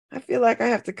 I feel like I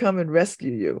have to come and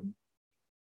rescue you.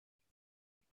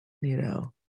 I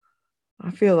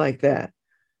feel like that.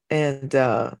 And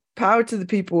power to the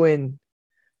people in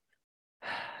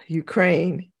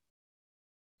Ukraine.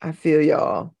 I feel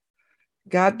y'all.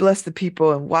 God bless the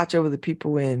people and watch over the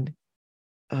people in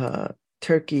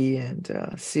Turkey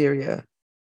and Syria.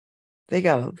 They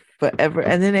got forever.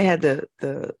 And then they had the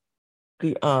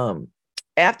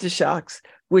aftershocks,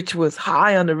 which was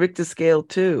high on the Richter scale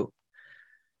too.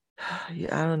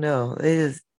 Yeah, I don't know.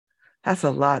 That's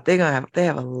a lot. They have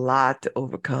a lot to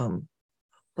overcome.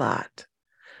 A lot.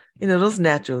 Those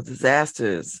natural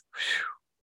disasters.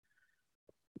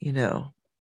 Whew,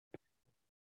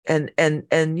 and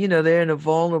they're in a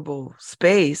vulnerable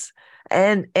space,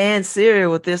 and Syria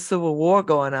with this civil war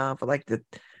going on for like the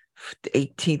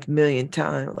 18th millionth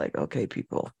time. Like, okay,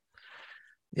 people,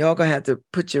 y'all gonna have to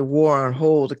put your war on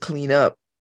hold to clean up.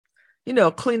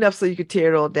 Clean up so you can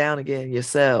tear it all down again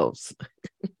yourselves.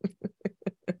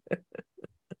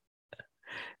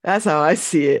 That's how I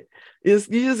see it. You're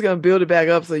just gonna build it back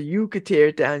up so you could tear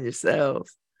it down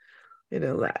yourselves.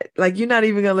 Like you're not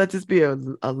even gonna let this be a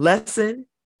lesson.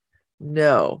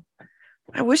 No,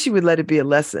 I wish you would let it be a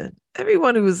lesson.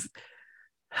 Everyone who's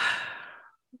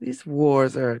these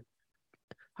wars are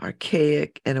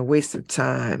archaic and a waste of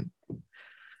time.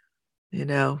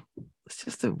 It's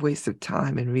just a waste of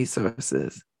time and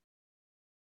resources.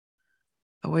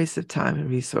 A waste of time and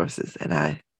resources. And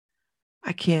I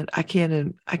can't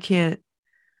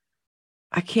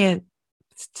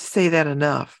say that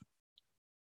enough.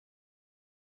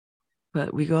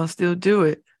 But we're gonna still do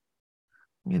it.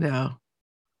 They're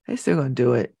still gonna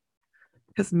do it.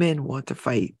 Because men want to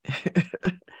fight.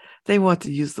 They want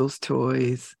to use those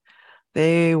toys.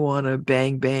 They want to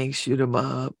bang, bang, shoot them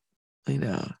up.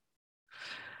 Nothing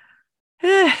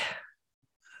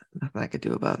I could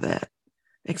do about that,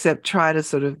 except try to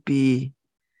sort of be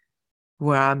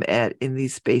where I'm at in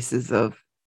these spaces of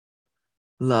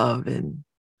love and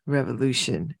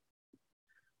revolution.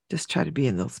 just try to be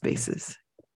in those spaces.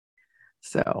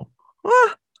 So, well,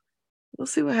 we'll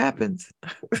see what happens.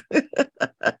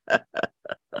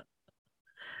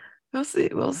 We'll see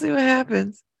what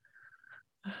happens.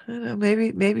 You know,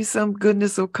 maybe some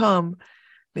goodness will come.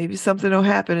 Maybe something will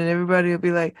happen and everybody will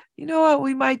be like, you know what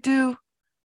we might do?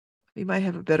 We might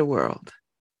have a better world.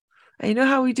 And you know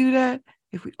how we do that?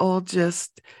 If we all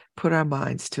just put our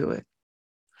minds to it.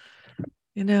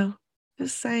 You know,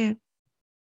 just saying.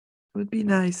 It would be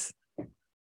nice.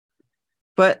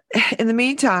 But in the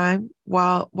meantime,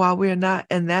 while we're not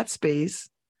in that space,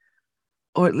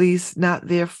 or at least not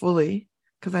there fully,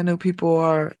 because I know people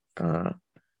are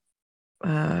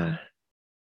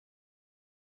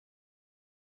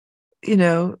you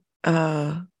know,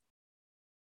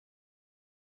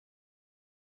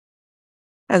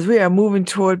 as we are moving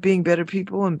toward being better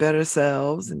people and better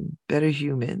selves and better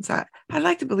humans. I'd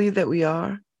like to believe that we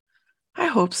are. I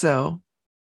hope so.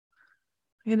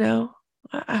 You know,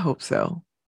 I hope so.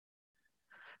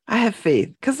 I have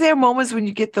faith because there are moments when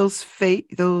you get those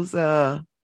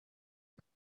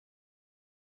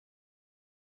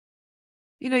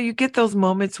you get those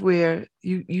moments where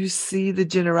you see the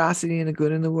generosity and the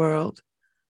good in the world.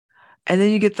 And then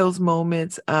you get those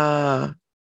moments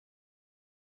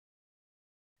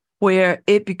where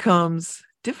it becomes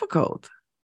difficult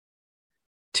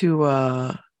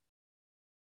to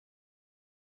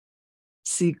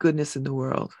see goodness in the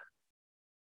world,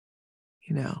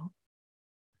 you know,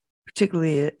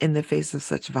 particularly in the face of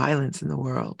such violence in the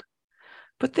world.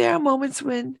 But there are moments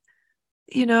when,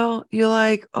 you're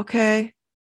like, okay,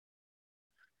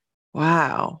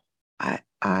 wow, I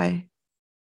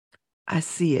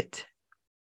see it.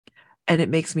 And it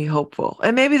makes me hopeful.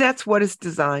 And maybe that's what it's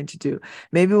designed to do.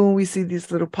 Maybe when we see these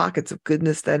little pockets of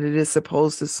goodness, that it is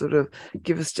supposed to sort of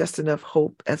give us just enough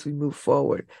hope as we move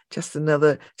forward, just a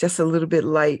little bit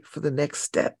light for the next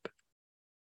step.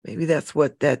 Maybe that's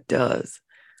what that does,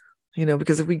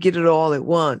 because if we get it all at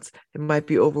once, it might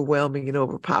be overwhelming and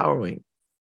overpowering.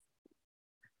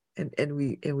 And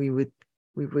we would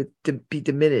be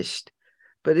diminished.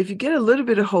 But if you get a little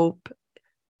bit of hope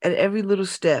at every little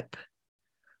step,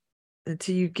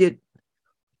 until you get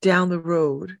down the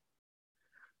road,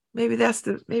 maybe that's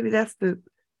the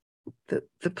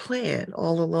plan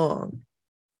all along.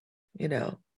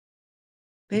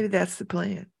 Maybe that's the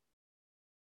plan,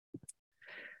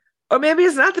 or maybe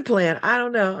it's not the plan. I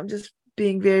don't know. I'm just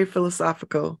being very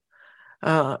philosophical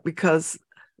because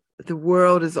the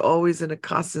world is always in a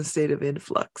constant state of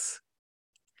influx,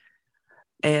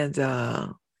 and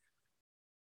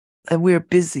we're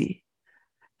busy.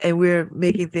 And we're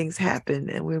making things happen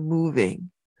and we're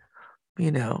moving,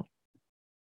 And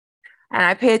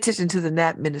I pay attention to the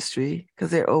NAP ministry because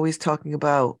they're always talking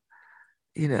about,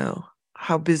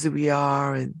 how busy we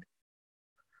are and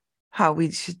how we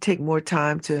should take more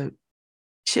time to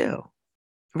chill,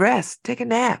 rest, take a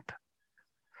nap.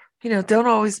 You don't have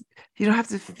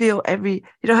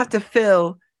to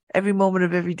fill every moment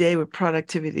of every day with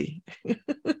productivity.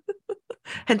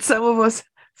 And some of us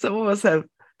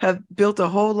have built a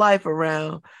whole life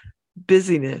around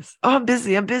busyness. Oh, I'm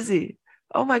busy.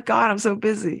 Oh my God, I'm so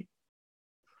busy.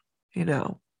 And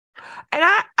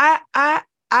I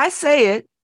say it,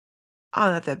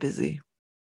 I'm not that busy.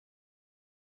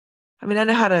 I mean, I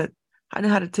know how to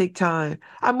take time.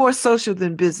 I'm more social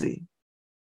than busy.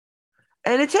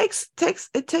 And it takes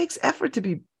effort to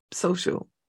be social.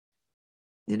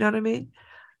 You know what I mean?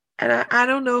 And I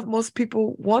don't know if most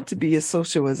people want to be as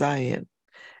social as I am.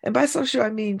 And by social, I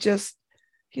mean just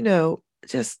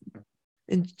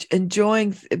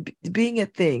enjoying being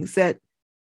at things that,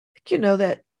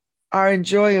 that are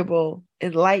enjoyable,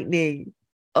 enlightening,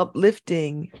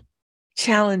 uplifting,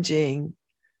 challenging.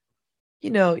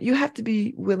 You have to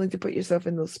be willing to put yourself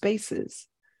in those spaces.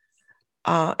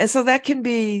 And so that can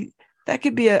be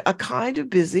a kind of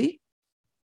busy,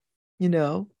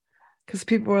 because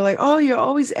people are like, oh, you're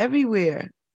always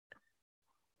everywhere,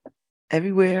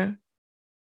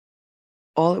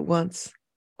 all at once,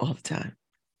 all the time.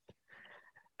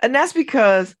 And that's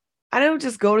because I don't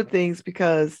just go to things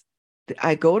because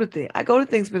I go to things. I go to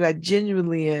things, but I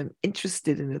genuinely am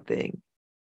interested in a thing.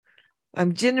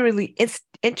 I'm genuinely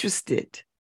interested.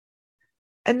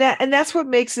 And that's what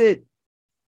makes it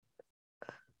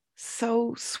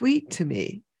so sweet to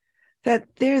me, that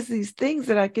there's these things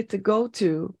that I get to go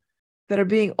to that are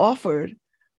being offered.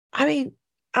 I mean,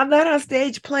 I'm not on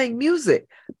stage playing music.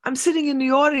 I'm sitting in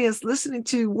the audience listening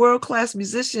to world-class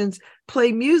musicians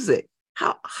play music.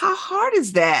 How hard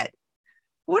is that?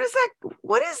 What is that?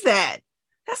 What is that?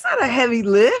 That's not a heavy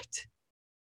lift.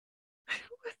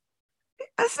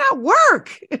 That's not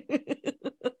work.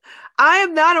 I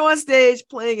am not on stage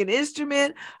playing an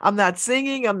instrument. I'm not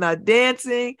singing. I'm not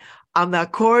dancing. I'm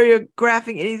not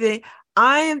choreographing anything.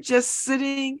 I am just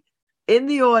sitting in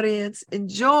the audience,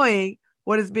 enjoying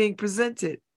what is being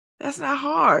presented. That's not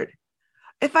hard.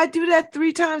 If I do that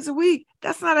 3 times a week,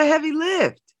 that's not a heavy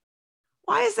lift.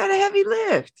 Why is that a heavy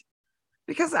lift?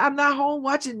 Because I'm not home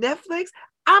watching Netflix?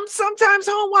 I'm sometimes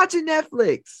home watching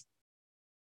Netflix.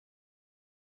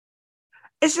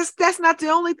 It's just that's not the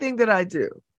only thing that I do.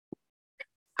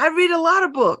 I read a lot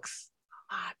of books.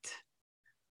 A lot.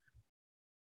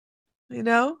 You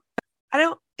know? I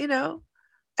don't,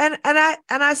 and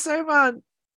I serve on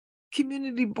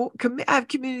community board. I have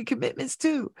community commitments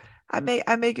too. I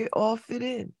make it all fit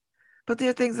in. But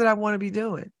there are things that I want to be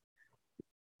doing,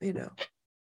 you know.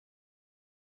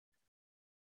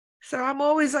 So I'm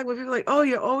always like when people are like, oh,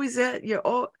 you're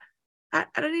all I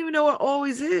don't even know what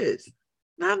always is.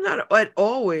 No, I'm not at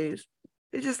always.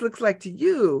 It just looks like to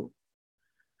you.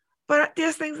 But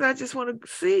there's things that I just want to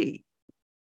see.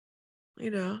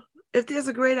 You know, if there's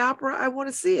a great opera, I want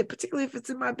to see it, particularly if it's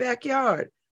in my backyard.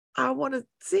 I want to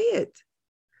see it.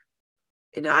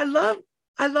 You know, I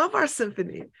love our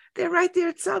symphony. They're right there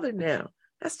at Southern now.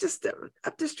 That's just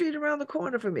up the street around the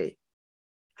corner for me.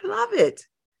 I love it.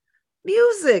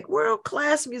 Music,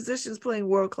 world-class musicians playing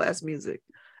world-class music.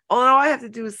 All I have to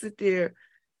do is sit there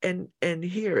and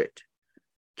hear it.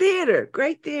 Theater,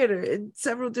 great theater in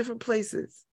several different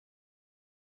places.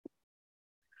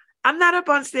 I'm not up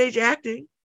on stage acting.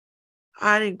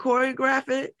 I didn't choreograph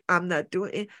it. I'm not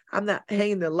doing it. I'm not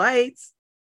hanging the lights.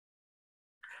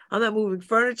 I'm not moving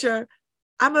furniture.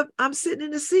 I'm sitting in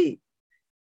the seat,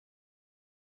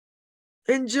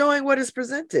 enjoying what is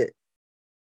presented.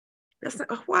 That's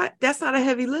not a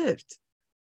heavy lift.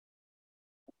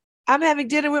 I'm having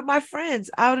dinner with my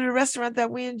friends out at a restaurant that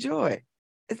we enjoy.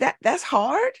 That's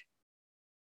hard?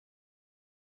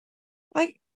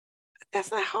 Like, that's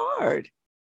not hard.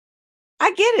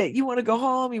 I get it. You want to go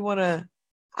home.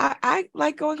 I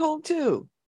like going home too.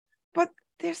 But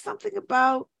there's something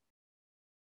about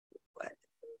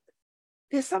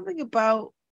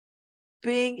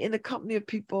being in the company of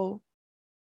people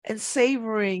and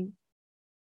savoring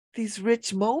these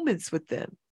rich moments with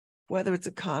them, whether it's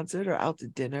a concert or out to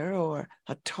dinner or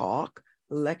a talk,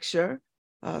 a lecture,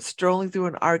 strolling through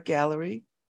an art gallery,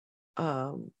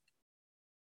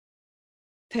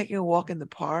 taking a walk in the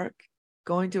park,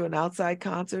 going to an outside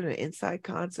concert, an inside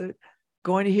concert,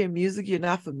 going to hear music you're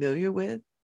not familiar with.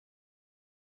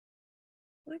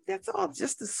 Like, that's all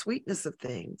just the sweetness of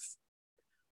things.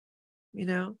 You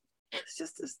know, it's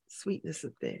just the sweetness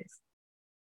of things.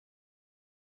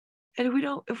 And if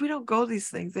we don't go these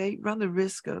things, they run the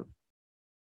risk of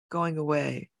going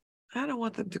away. I don't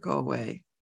want them to go away.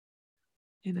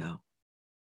 You know,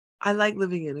 I like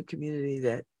living in a community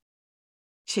that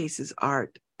chases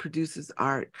art, produces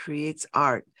art, creates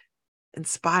art,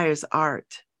 inspires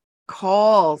art,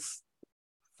 calls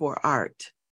for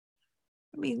art.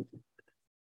 I mean,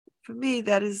 for me,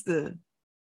 that is the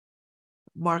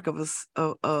mark of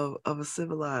a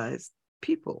civilized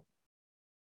people.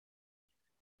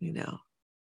 You know,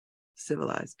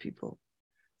 civilized people.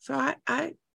 So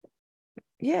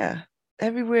yeah,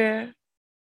 everywhere,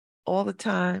 all the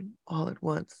time, all at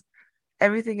once.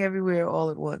 Everything, everywhere,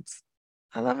 all at once.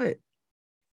 I love it.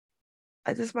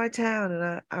 It's just my town,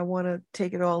 and I want to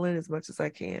take it all in as much as I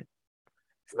can.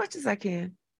 As much as I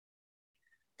can.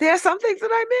 There are some things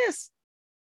that I miss.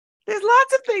 There's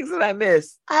lots of things that I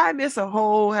miss. I miss a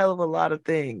whole hell of a lot of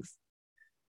things.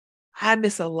 I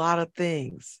miss a lot of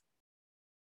things.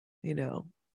 You know,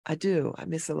 I do. I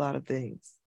miss a lot of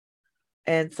things.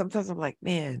 And sometimes I'm like,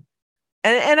 man,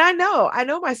 and I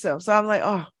know myself. So I'm like,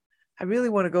 oh, I really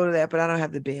want to go to that, but I don't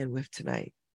have the bandwidth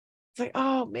tonight. It's like,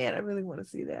 oh man, I really want to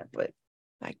see that, but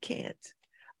I can't.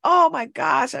 Oh my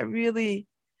gosh, I really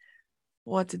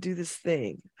want to do this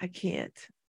thing. I can't.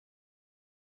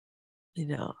 You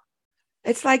know,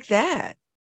 it's like that,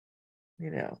 you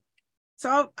know.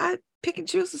 So I pick and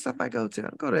choose the stuff I go to. I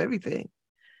don't go to everything.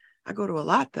 I go to a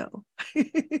lot though. I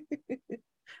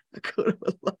go to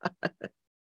a lot.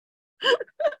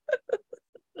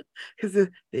 Because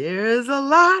there's a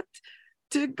lot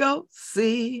to go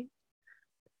see.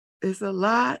 There's a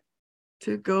lot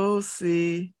to go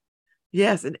see.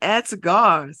 Yes, and add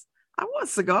cigars. I want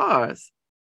cigars.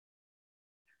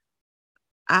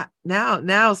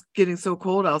 Now it's getting so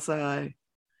cold outside.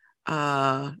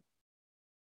 I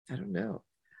don't know.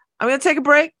 I'm gonna take a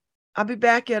break. I'll be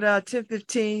back at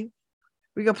 10:15.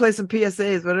 We're gonna play some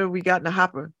PSAs, whatever we got in the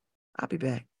hopper. I'll be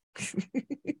back.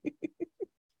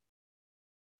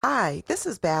 Hi, this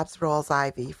is Babs Rawls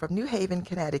Ivy from New Haven,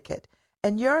 Connecticut,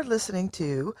 and you're listening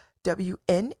to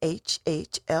WNHHLP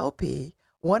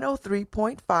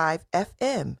 103.5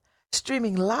 FM,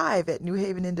 streaming live at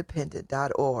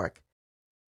newhavenindependent.org.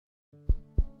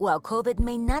 While COVID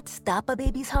may not stop a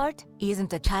baby's heart,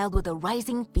 isn't a child with a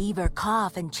rising fever,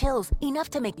 cough, and chills enough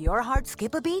to make your heart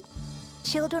skip a beat?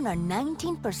 Children are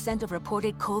 19% of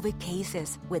reported COVID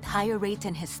cases, with higher rates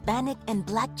in Hispanic and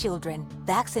Black children.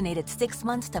 Vaccinated 6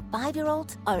 months to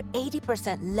 5-year-olds are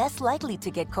 80% less likely to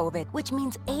get COVID, which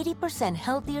means 80%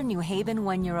 healthier New Haven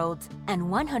 1-year-olds and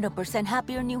 100%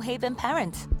 happier New Haven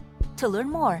parents. To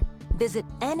learn more, visit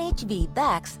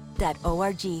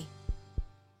nhvvax.org. Even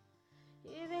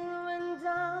when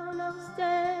down, I'll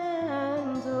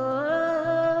stand.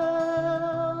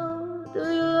 Do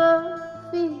you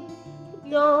love me?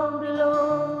 Don't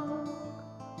belong.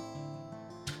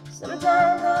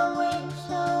 Sometimes I wish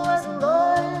I wasn't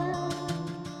born.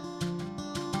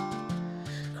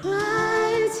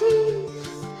 Cry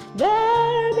tears,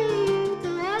 bury me into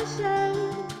ashes.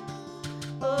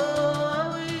 Oh, I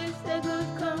wish they could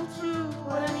come true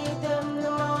when I need them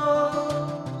the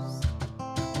most.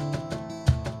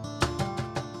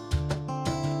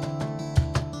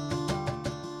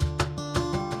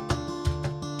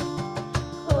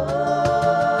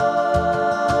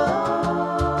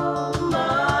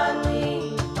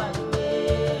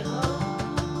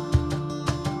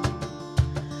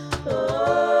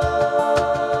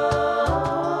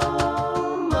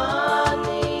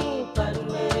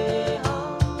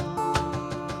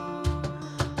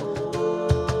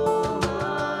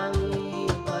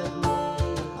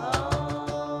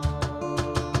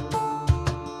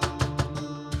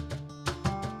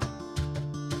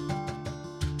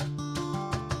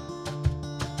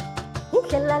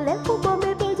 Ukelale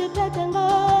kubombe beje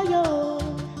katangayo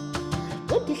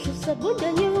Udishisa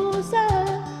bunda nyusa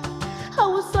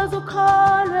Hausazo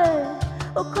kale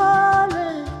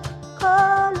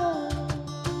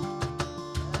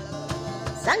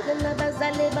Sanga na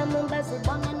bazale bamumbazi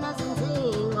bone na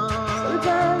zinzingo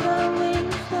Sometimes I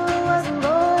wish I wasn't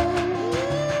born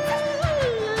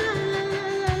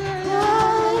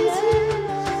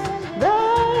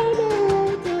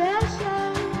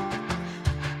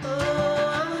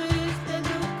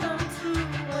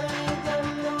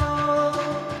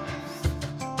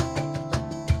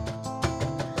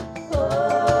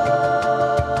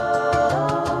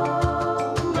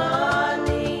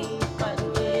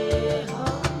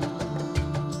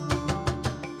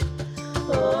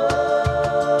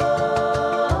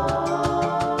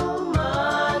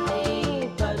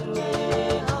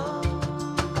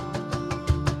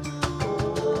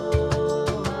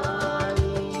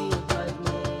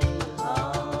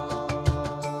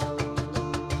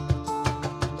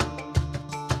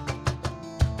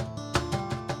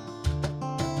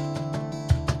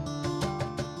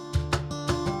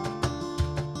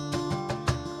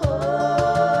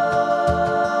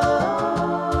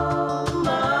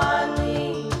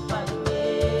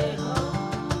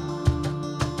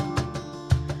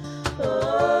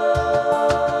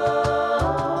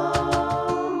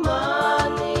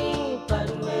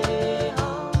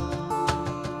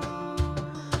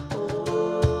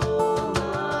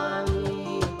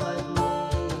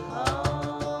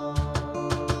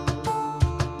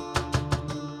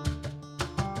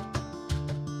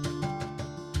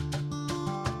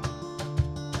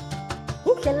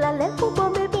Ukelale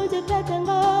kubombe beje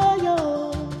katangayo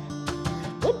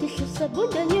Udishisa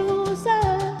bunda nyusa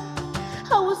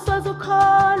Hausazo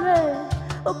kale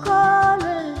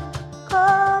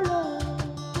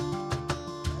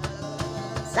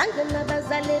Sanga na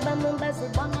bazale bamumbazi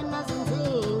bone na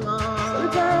zinzingo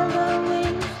Sometimes I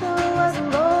wish I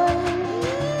wasn't born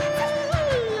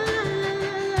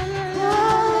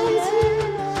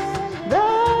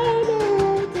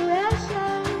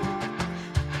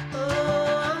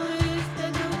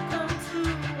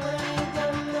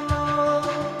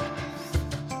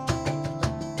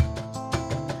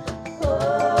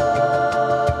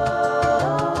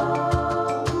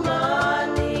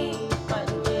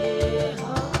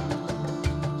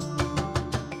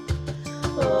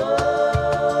Oh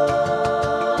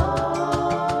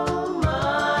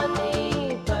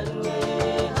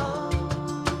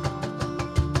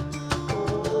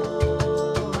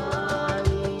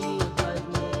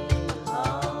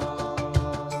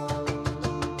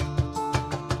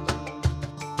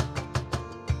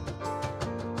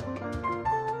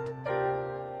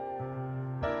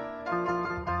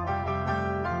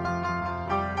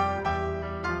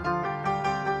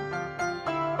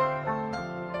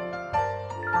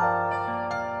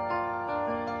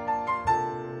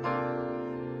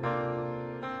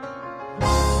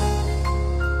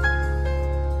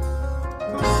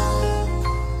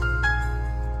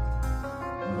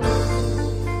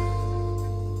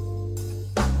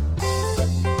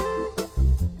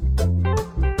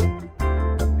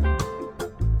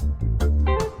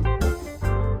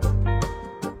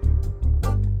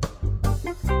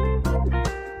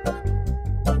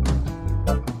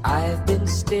I've been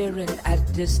staring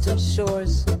at distant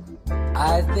shores.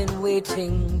 I've been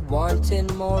waiting, wanting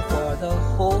more for the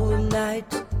whole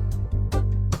night,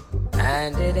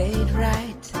 and it ain't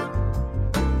right.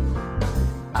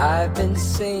 I've been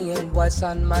saying what's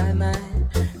on my mind,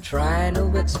 trying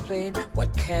to explain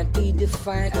what can't be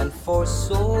defined, and for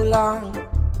so long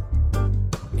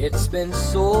it's been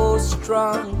so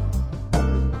strong.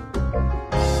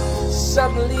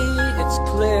 Suddenly it's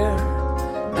clear,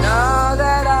 now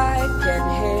that I can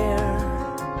hear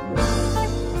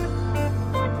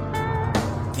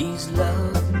these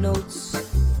love notes,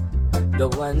 the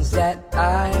ones that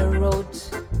I wrote.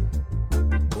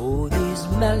 Oh, these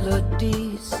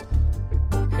melodies,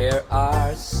 here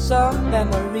are some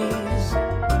memories,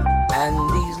 and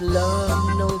these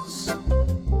love notes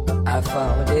I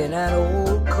found in an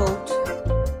old coat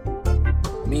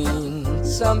mean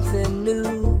something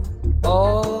new,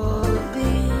 all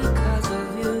because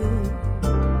of you.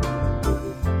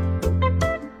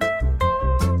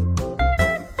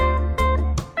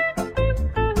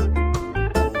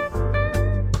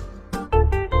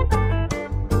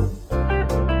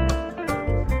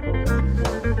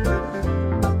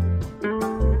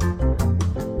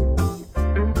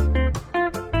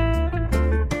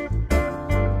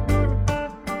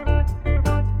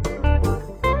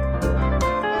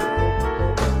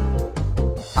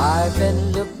 I've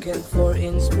been looking for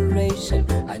inspiration,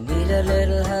 I need a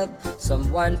little help,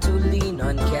 someone to lean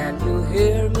on. Can you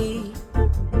hear me?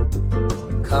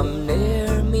 Come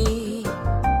near me.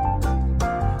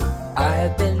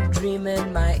 I've been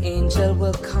dreaming my angel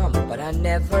will come, but I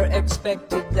never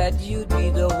expected that you'd be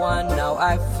the one. Now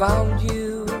I found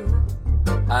you,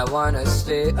 I wanna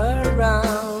stay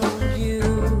around you.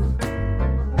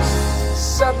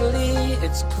 Suddenly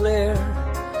it's clear,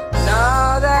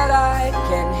 now that I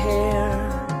can hear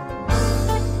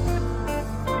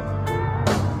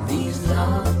these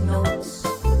love notes,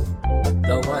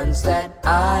 the ones that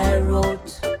I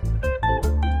wrote.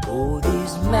 Oh,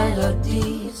 these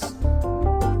melodies,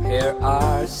 here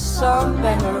are some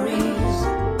memories.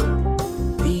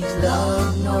 These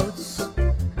love notes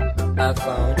I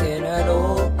found in an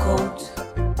old coat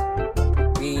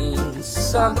mean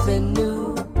something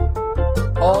new,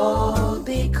 all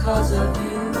because of you.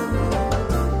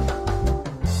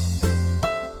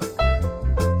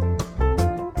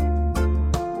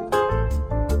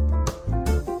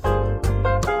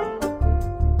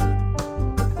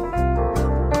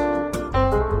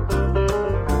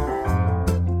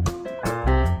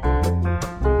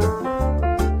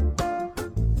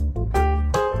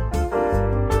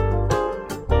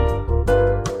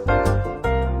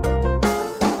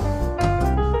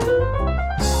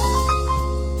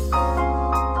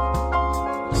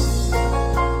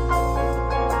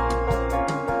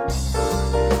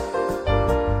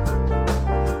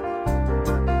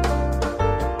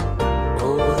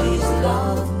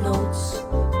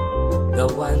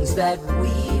 That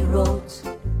we wrote,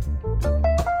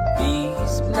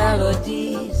 these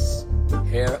melodies,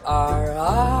 here are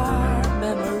our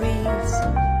memories.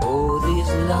 Oh,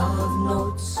 these love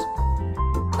notes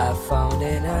I found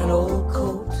in an old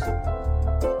coat,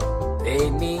 they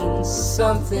mean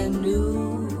something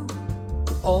new,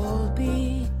 all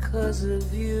because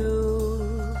of you.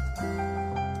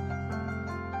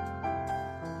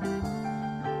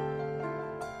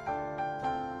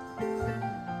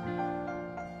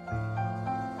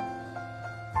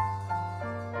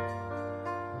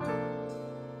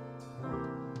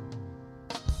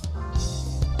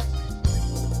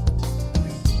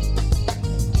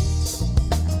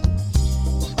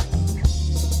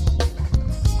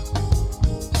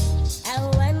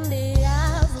 Wendy,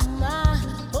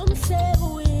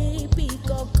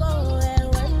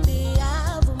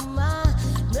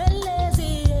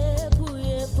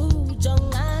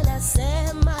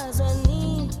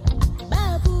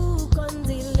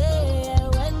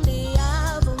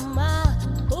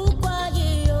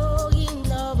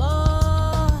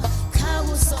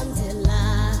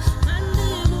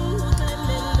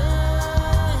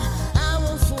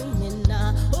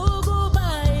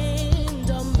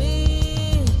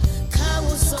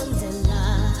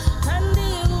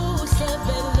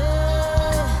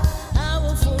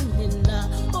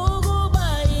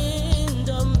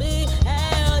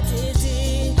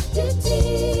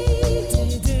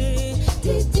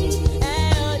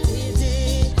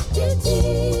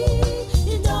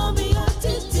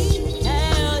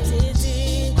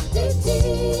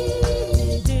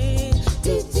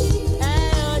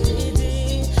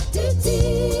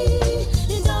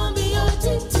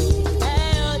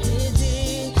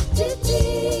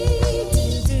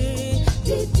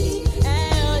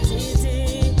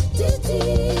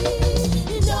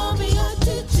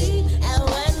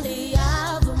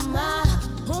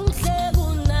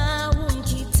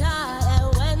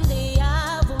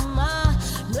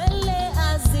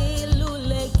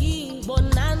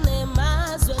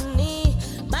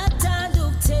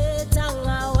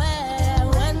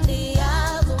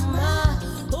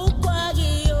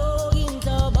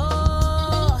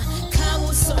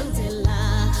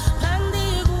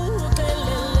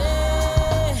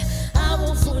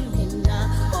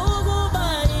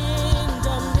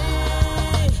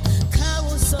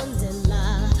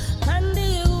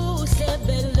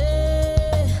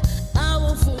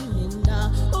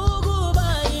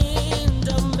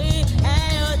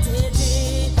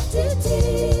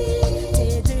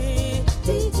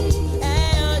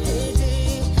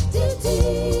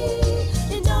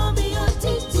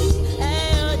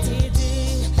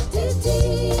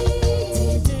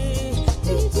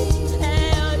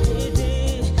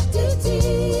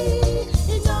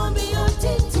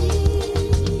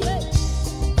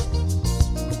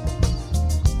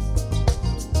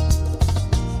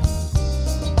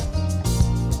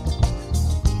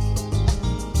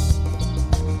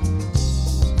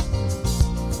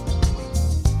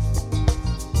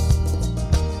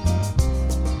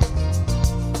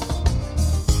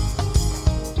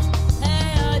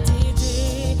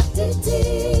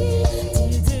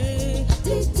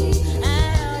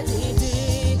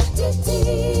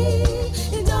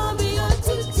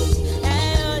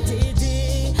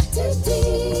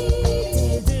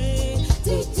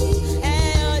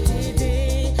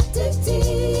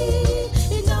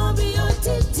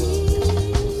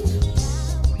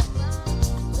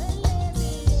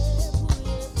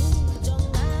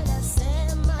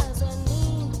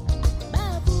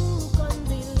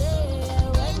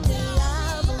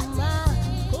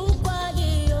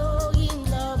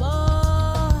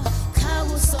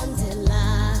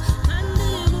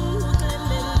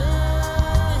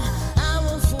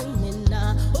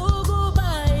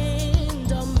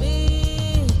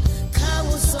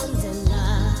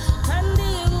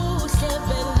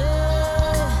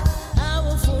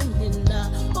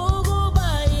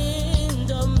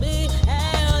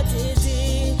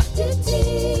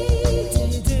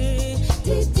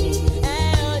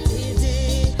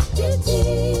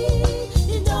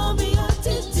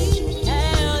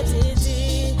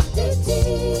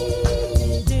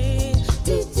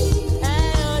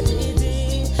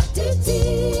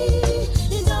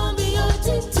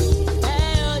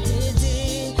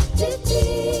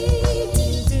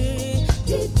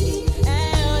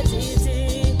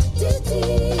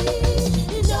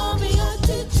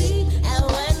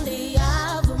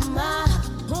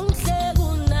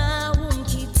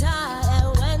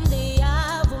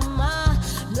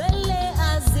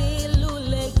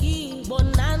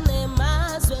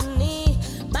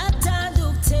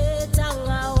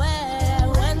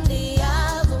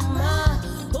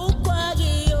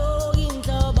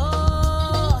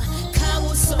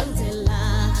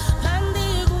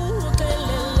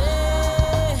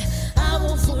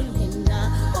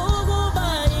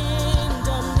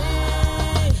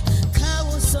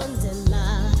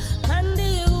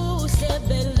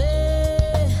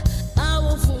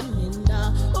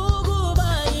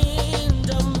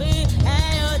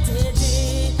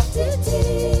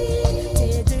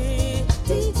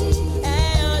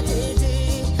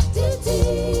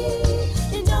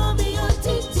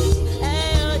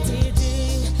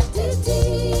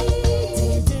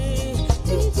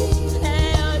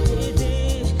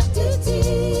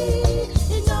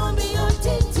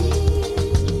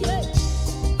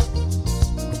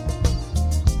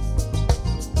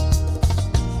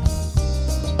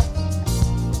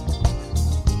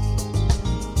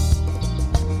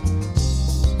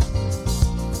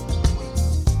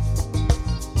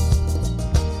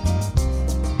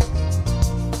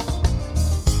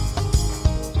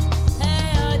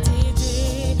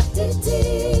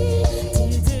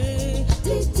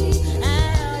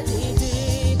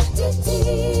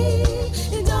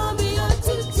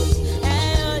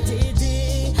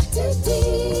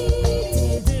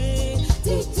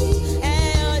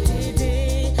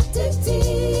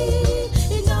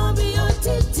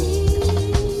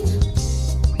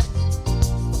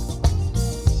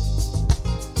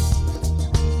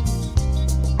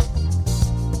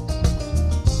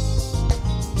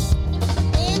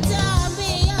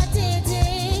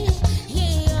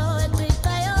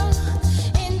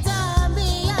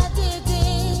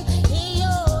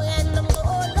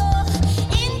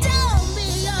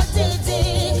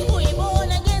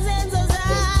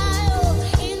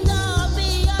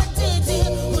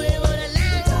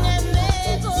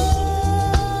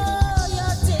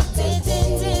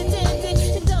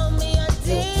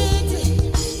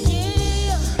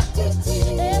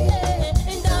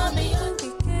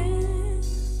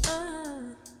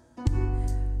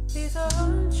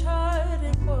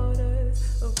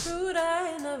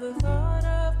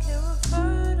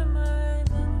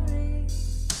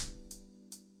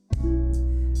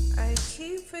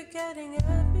 forgetting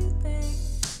everything,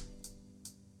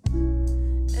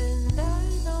 and I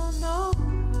don't know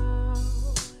how.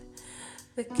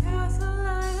 The castle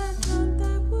I had dreamt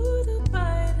I would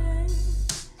abide in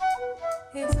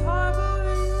is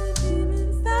harboring the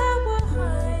demons that were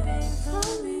hiding from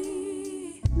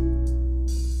me.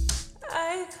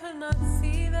 I could not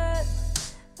see that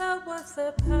was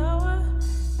the power,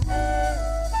 and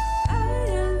I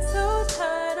am so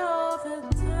tired all the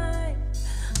time.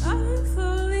 I'm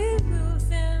slowly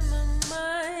losing my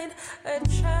mind. I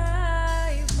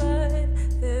try, but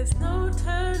there's no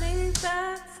turning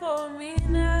back for me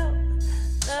now.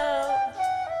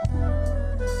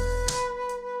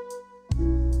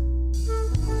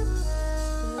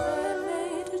 I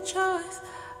made a choice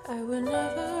I would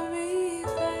never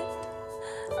regret.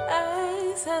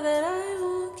 I said that I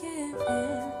won't give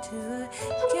in till I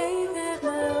gave it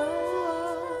my all.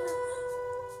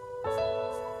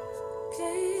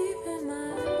 Gave it my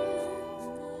all.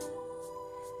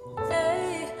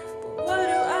 Hey, but what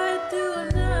do I do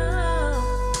now?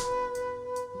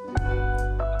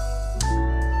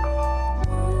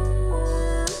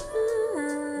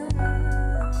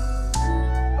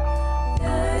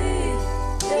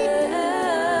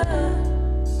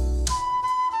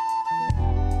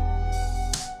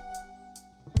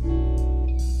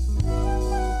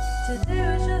 Today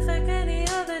was just like any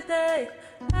other day.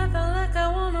 I felt like I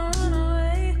wanna run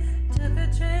away. Took a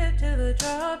trip to the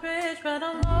drawbridge, but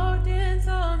I'm locked in,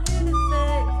 so I'm here to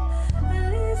stay.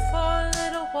 At least for a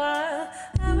little while.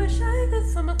 I wish I could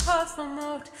swim across the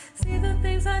moat, see the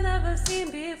things I never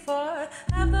seen before.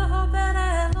 Have the hope that I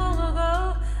had long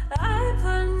ago. I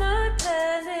put my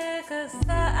panic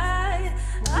aside.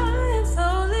 I am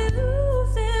slowly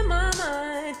losing my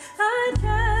mind. I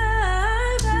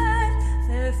try, but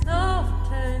there's no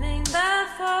turning back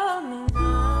for me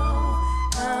now.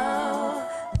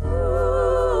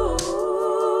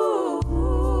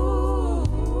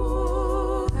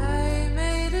 I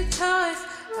made a choice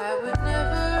I would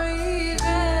never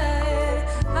regret.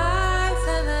 I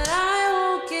said that I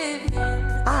won't give in.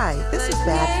 Hi, this is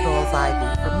Babs Rawls Ivy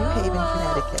from New Haven,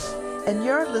 Connecticut, and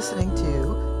you're listening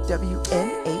to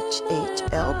WNHHLP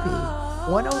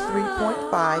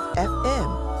 103.5 FM,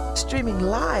 streaming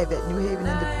live at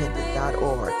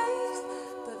newhavenindependent.org.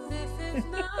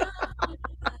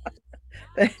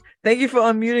 Thank you for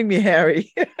unmuting me,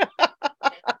 Harry.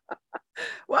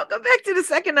 Welcome back to the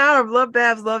second hour of Love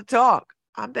Babs Love Talk.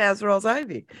 I'm Babs Rawls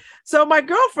Ivy. So my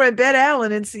girlfriend, Bet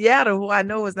Allen in Seattle, who I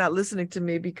know is not listening to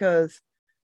me because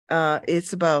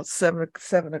it's about 7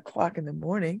 o'clock in the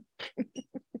morning.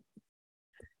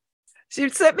 She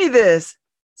sent me this.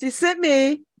 She sent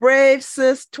me Brave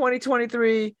Sis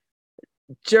 2023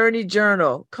 Journey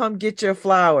Journal. Come get your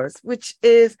flowers, which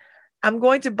is, I'm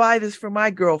going to buy this for my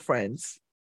girlfriends.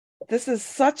 This is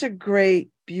such a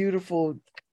great, beautiful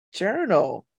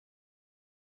journal.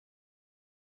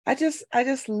 I just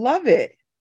love it.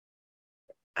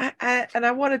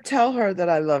 I want to tell her that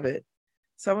I love it.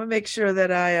 So I'm gonna make sure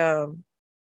that I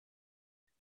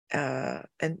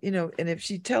and if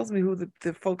she tells me who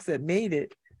the folks that made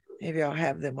it, maybe I'll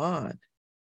have them on.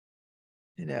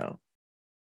 Because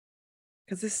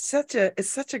it's such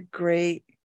a great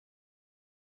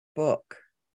book.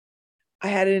 I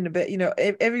had it in the bed.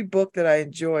 Every book that I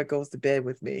enjoy goes to bed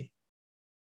with me.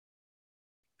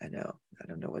 I know. I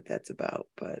don't know what that's about,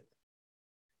 but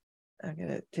I'm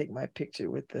gonna take my picture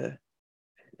with the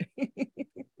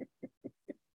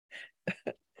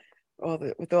all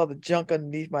the junk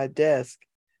underneath my desk.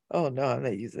 Oh no, I'm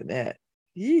not using that.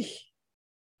 Yeesh.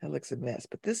 That looks a mess,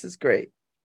 but this is great.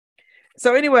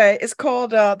 So anyway, it's called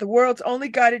The World's Only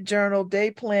Guided Journal, Day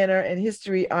Planner and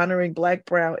History Honoring Black,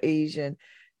 Brown, Asian,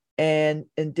 and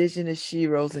Indigenous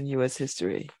Sheroes in U.S.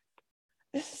 History.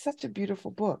 This is such a beautiful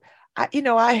book. I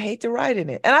hate to write in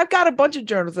it. And I've got a bunch of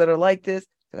journals that are like this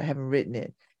that I haven't written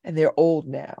in, and they're old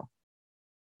now.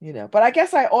 But I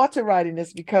guess I ought to write in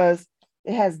this because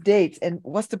it has dates, and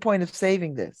what's the point of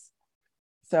saving this?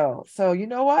 So you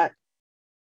know what?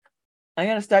 I'm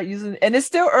gonna start using, and it's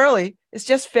still early. It's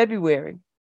just February,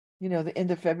 the end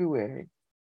of February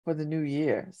for the new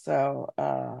year. So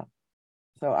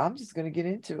I'm just gonna get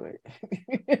into it.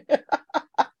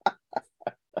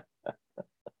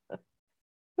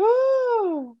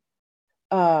 Ooh.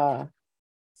 And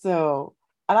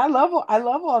I love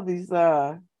all these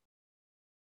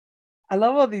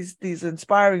these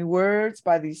inspiring words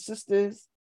by these sisters.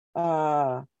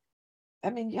 How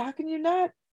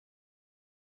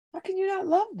can you not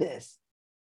love this?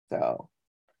 So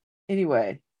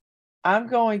anyway, I'm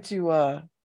going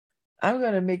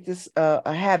to make this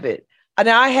a habit. And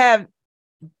I have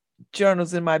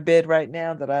journals in my bed right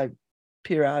now that I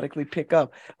periodically pick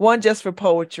up. One just for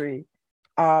poetry,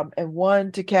 and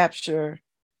one to capture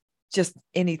just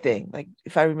anything, like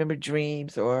if I remember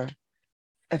dreams or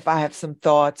if I have some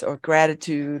thoughts or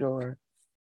gratitude or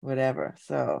whatever.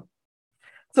 So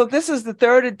this is the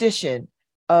third edition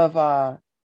of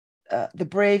the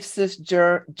Brave Sis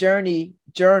Journey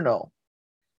Journal.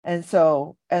 And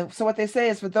so what they say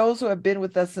is, for those who have been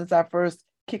with us since our first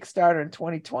Kickstarter in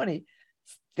 2020,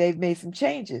 they've made some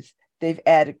changes. They've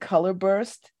added color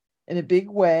burst in a big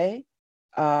way,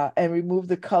 and removed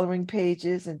the coloring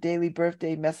pages and daily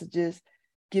birthday messages,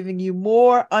 giving you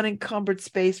more unencumbered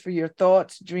space for your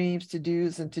thoughts, dreams,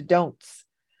 to-dos, and to-don'ts.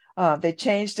 They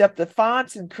changed up the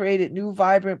fonts and created new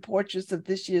vibrant portraits of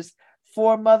this year's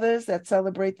foremothers that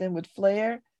celebrate them with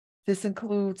flair. This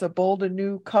includes a bolder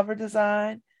new cover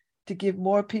design to give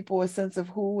more people a sense of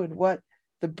who and what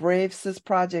the Brave Sis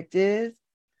Project is.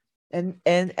 And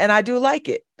I do like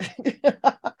it.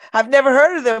 I've never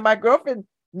heard of them. My girlfriend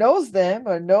knows them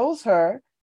or knows her.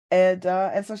 And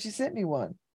so she sent me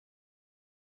one.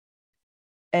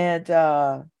 And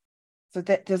so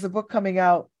there's a book coming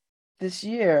out this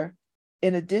year.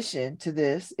 In addition to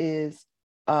this is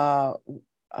Our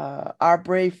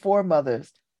Brave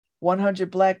Foremothers, 100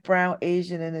 Black, Brown,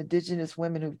 Asian, and Indigenous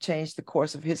women who've changed the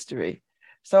course of history.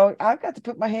 So I've got to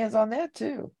put my hands on that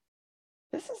too.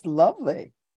 This is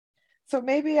lovely. So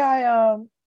maybe I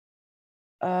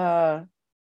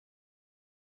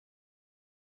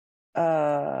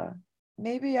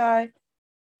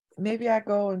maybe I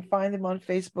go and find them on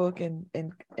Facebook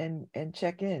and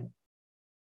check in.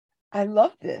 I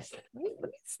love this. Let me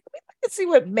see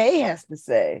what May has to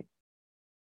say.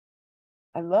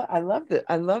 I love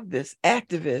this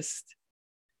activist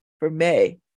for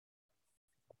May.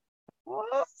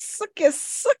 Oh, suck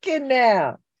it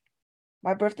now.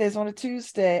 My birthday is on a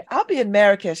Tuesday. I'll be in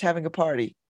Marrakesh having a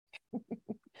party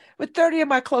with 30 of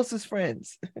my closest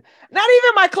friends. Not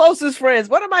even my closest friends.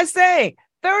 What am I saying?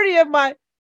 30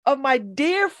 of my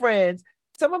dear friends.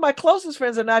 Some of my closest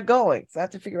friends are not going. So I have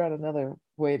to figure out another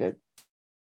way to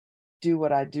do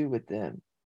what I do with them,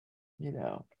 you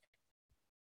know.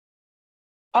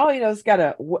 Oh, it's got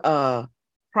a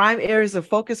prime areas of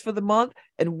focus for the month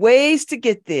and ways to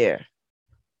get there.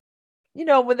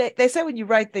 When they say when you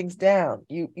write things down,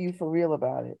 you for real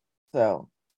about it. So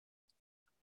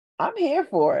I'm here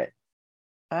for it.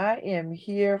 I am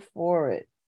here for it.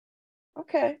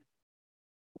 Okay.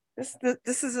 This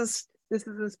is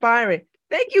inspiring.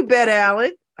 Thank you, Bet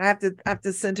Allen. I have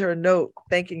to send her a note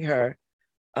thanking her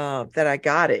that I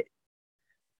got it.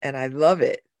 And I love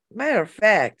it. Matter of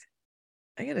fact,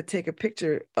 I'm going to take a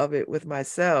picture of it with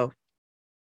myself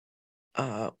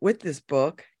with this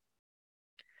book.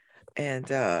 And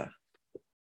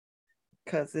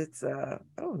because it's oh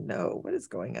no, what is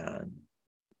going on?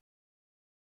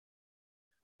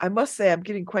 I must say I'm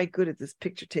getting quite good at this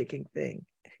picture taking thing.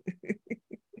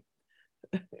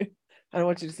 I don't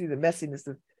want you to see the messiness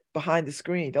of behind the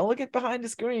screen. Don't look at behind the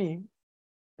screen.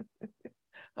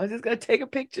 I'm just gonna take a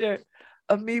picture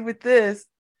of me with this.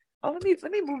 Oh,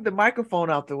 let me move the microphone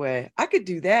out the way. I could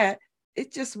do that.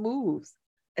 It just moves.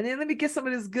 And then let me get some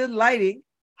of this good lighting.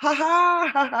 Ha ha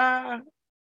ha ha.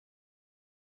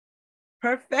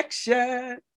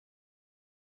 Perfection.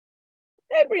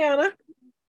 Hey, Brianna.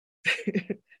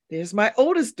 There's my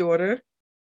oldest daughter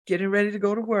getting ready to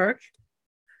go to work.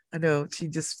 I know she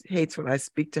just hates when I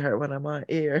speak to her when I'm on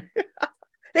air.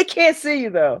 They can't see you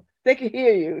though. They can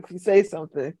hear you if you say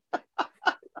something.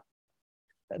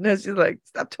 And then she's like,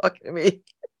 stop talking to me.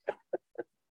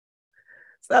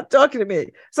 Stop talking to me.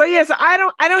 So yes, I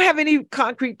don't have any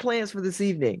concrete plans for this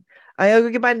evening. I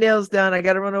gotta get my nails done. I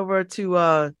gotta run over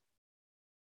to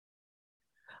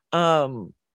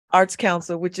Arts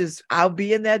Council, which is I'll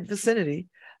be in that vicinity.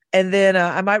 And then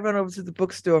I might run over to the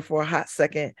bookstore for a hot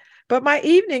second. But my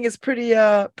evening is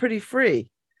pretty free.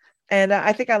 And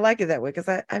I think I like it that way because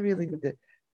I really did.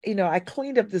 I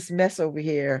cleaned up this mess over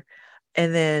here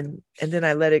and then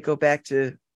I let it go back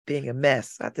to being a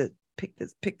mess. I have to pick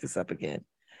this up again.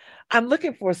 I'm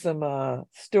looking for some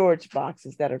storage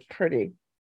boxes that are pretty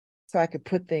so I could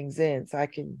put things in so I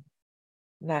can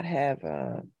not have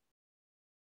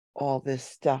all this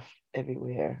stuff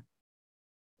everywhere.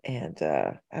 And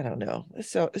I don't know.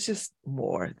 So it's just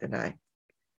more than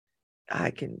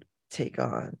I can take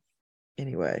on.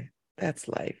 Anyway, that's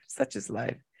life. Such is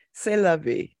life. C'est la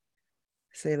vie.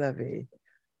 C'est la vie.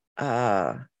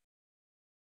 And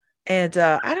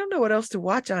I don't know what else to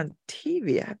watch on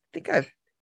TV. I think I've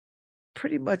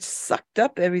pretty much sucked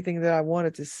up everything that I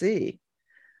wanted to see.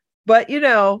 But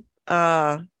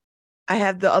I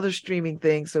have the other streaming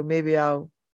thing, so maybe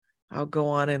I'll go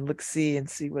on and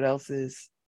see what else is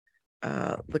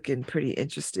looking pretty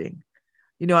interesting.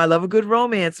 You know, I love a good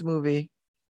romance movie.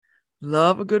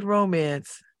 Love a good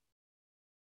romance.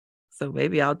 So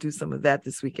maybe I'll do some of that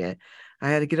this weekend. I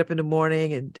had to get up in the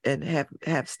morning and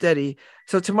have study.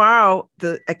 So tomorrow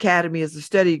the academy is a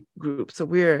study group. So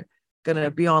we're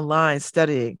gonna be online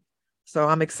studying. So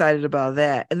I'm excited about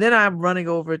that. And then I'm running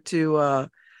over to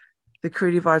the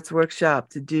Creative Arts Workshop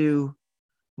to do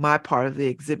my part of the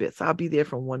exhibit. So I'll be there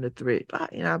from 1 to 3.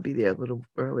 But, I'll be there a little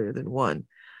earlier than 1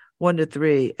 to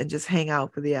 3, and just hang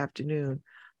out for the afternoon.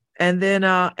 And then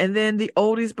the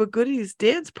oldies but goodies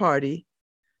dance party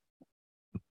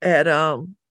at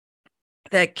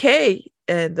that Kay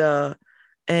and the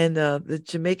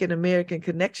Jamaican American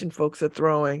Connection folks are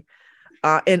throwing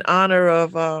in honor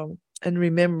of in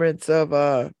remembrance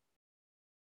of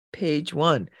Page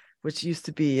One, which used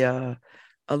to be a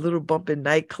little bumping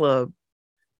nightclub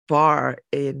bar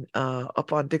in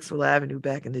up on Dixwell Avenue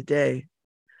back in the day.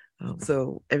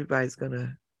 So everybody's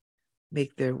gonna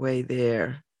make their way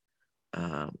there,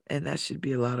 and that should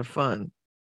be a lot of fun.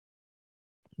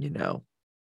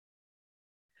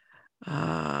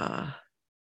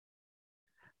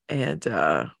 And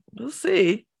we'll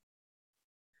see.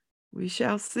 We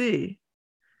shall see.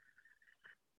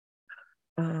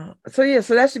 So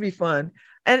that should be fun.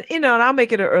 And and I'll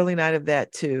make it an early night of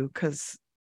that too, because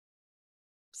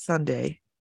Sunday,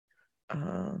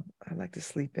 I'd like to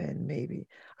sleep in maybe.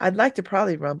 I'd like to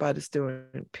probably run by the store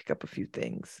and pick up a few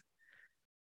things.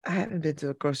 I haven't been to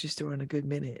a grocery store in a good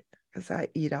minute because I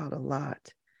eat out a lot.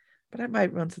 But I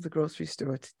might run to the grocery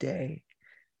store today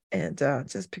and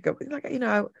just pick up,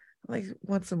 I like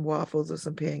want some waffles or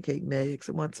some pancake mix.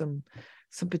 I want some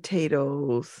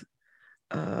potatoes,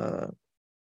 that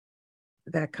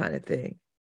kind of thing.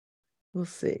 We'll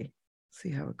see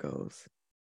how it goes.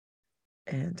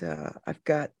 And I've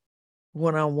got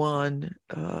one-on-one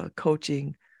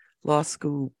coaching, law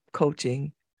school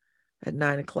coaching at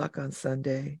 9:00 on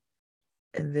Sunday.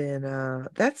 And then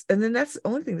that's the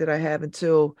only thing that I have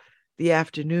until the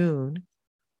afternoon.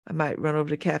 I might run over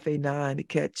to Cafe 9 to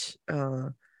catch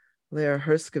Lara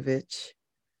Herskovich,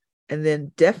 and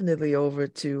then definitely over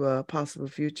to Possible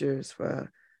Futures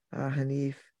for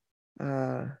Hanif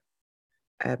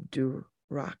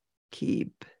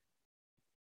Abdurraqib,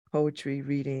 poetry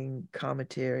reading,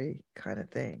 commentary kind of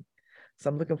thing. So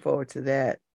I'm looking forward to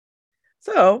that.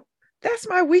 So that's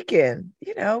my weekend.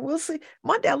 We'll see.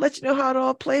 Monday, I'll let you know how it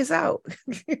all plays out.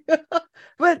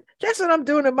 But that's what I'm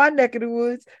doing in my neck of the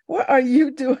woods. What are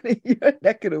you doing in your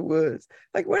neck of the woods?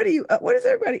 Like, what is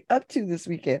everybody up to this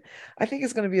weekend? I think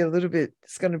it's going to be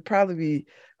it's going to probably be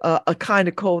a kind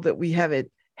of cold that we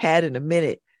haven't had in a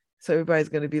minute. So everybody's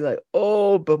going to be like,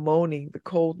 oh, bemoaning the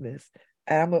coldness.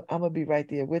 And I'm going to be right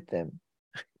there with them.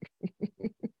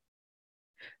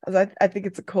 I think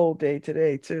it's a cold day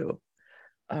today too.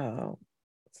 But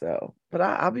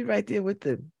I'll be right there with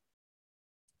them.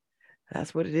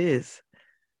 That's what it is.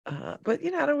 But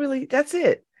I don't really, that's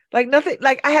it. Like nothing,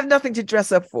 like I have nothing to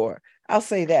dress up for. I'll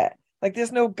say that. Like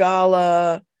there's no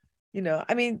gala,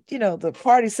 the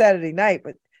party Saturday night,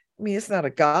 but it's not a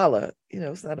gala,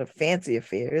 it's not a fancy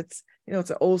affair. It's,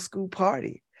 it's an old school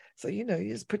party. So, you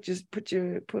just put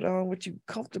on what you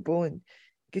comfortable and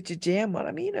get your jam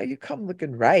on. You come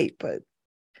looking right, but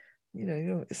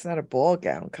it's not a ball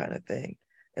gown kind of thing,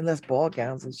 unless ball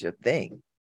gowns is your thing.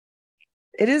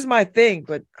 It is my thing,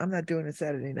 but I'm not doing it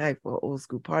Saturday night for an old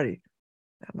school party.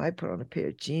 I might put on a pair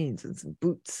of jeans and some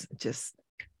boots and just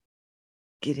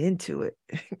get into it.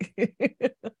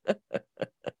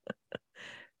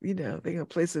 They're gonna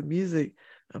play some music.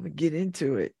 I'm gonna get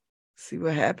into it, see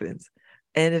what happens.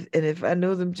 And if I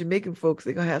know them Jamaican folks,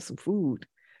 they're gonna have some food.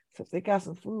 So if they got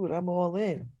some food, I'm all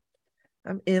in.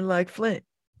 I'm in like Flint.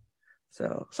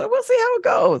 So we'll see how it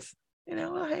goes.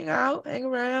 We'll hang out, hang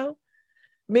around,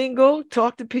 mingle,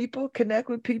 talk to people, connect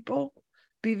with people,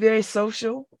 be very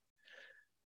social.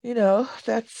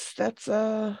 That's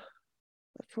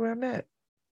where I'm at.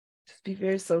 Just be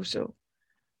very social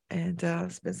and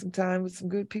spend some time with some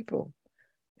good people.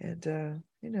 And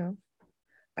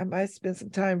I might spend some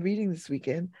time reading this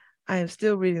weekend. I am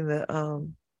still reading the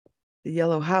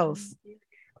Yellow House.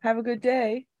 Have a good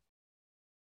day.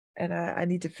 And I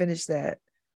need to finish that.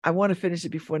 I want to finish it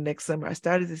before next summer. I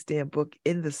started this damn book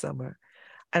in the summer,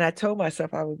 and I told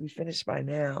myself I would be finished by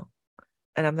now,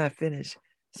 and I'm not finished.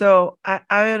 So I'm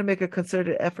going to make a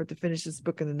concerted effort to finish this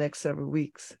book in the next the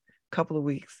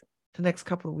next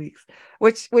couple of weeks,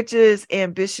 which is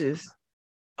ambitious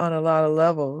on a lot of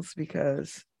levels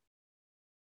because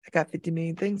I got 50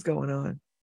 million things going on,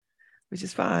 which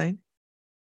is fine.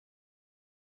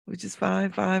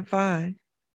 Fine.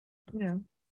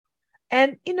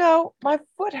 And my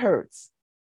foot hurts.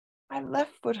 My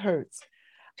left foot hurts.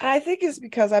 And I think it's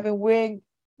because I've been wearing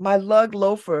my lug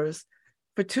loafers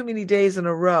for too many days in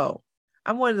a row.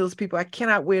 I'm one of those people, I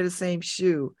cannot wear the same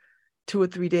shoe 2 or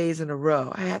 3 days in a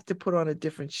row. I have to put on a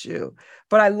different shoe.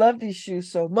 But I love these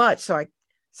shoes so much. So I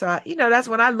that's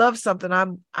when I love something,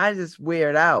 I just wear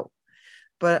it out.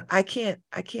 But I can't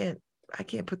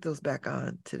put those back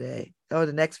on today or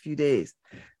the next few days.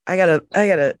 I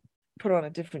gotta put on a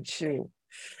different shoe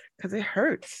because it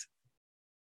hurts.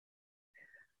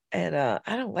 And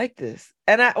I don't like this.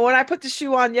 And when I put the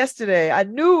shoe on yesterday, I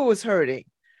knew it was hurting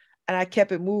and I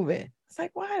kept it moving. It's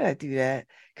like, why did I do that?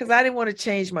 Because I didn't want to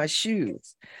change my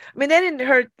shoes. I mean, they didn't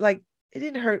hurt like it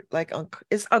didn't hurt like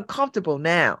it's uncomfortable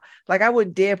now. Like I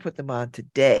wouldn't dare put them on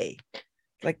today.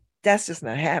 Like that's just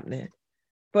not happening.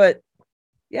 But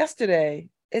yesterday,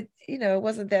 it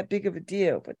wasn't that big of a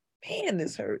deal. But man,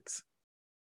 this hurts.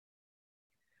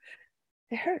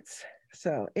 It hurts.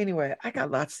 So anyway, I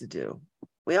got lots to do.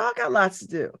 We all got lots to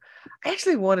do. I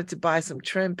actually wanted to buy some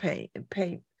trim paint and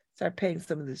start painting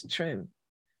some of this trim.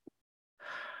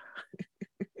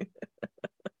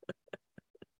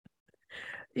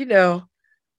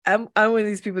 I'm one of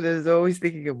these people that is always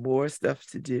thinking of more stuff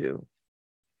to do.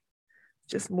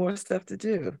 Just more stuff to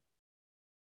do.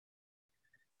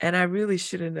 And I really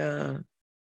shouldn't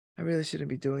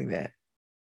be doing that.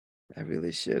 I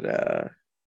really should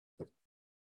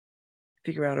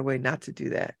figure out a way not to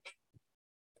do that.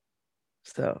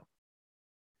 So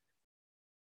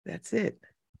that's it.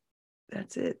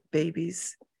 That's it,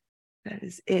 babies. That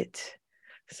is it.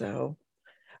 So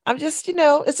I'm just,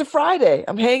 it's a Friday.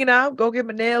 I'm hanging out, go get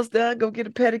my nails done, go get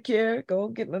a pedicure, go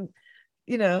get my,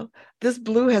 this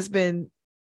blue has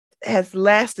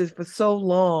lasted for so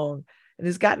long and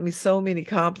it's gotten me so many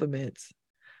compliments,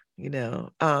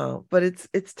 but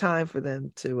it's time for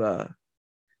them to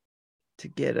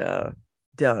get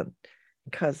done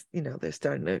because, they're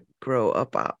starting to grow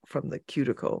up out from the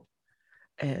cuticle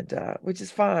and which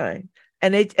is fine.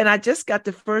 And I just got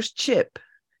the first chip.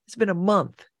 It's been a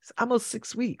month. It's almost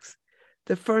 6 weeks.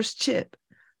 The first chip.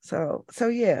 So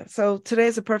yeah. So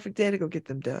today's a perfect day to go get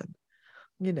them done.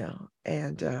 And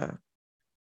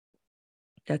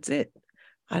that's it.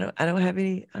 I don't have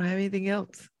anything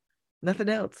else. Nothing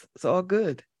else. It's all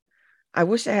good. I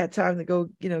wish I had time to go,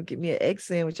 get me an egg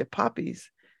sandwich at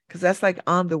Poppy's because that's like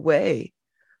on the way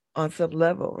on some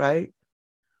level, right?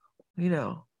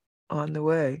 On the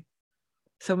way.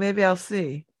 So maybe I'll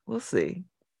see. We'll see.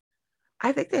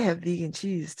 I think they have vegan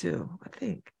cheese too. I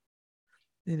think,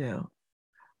 I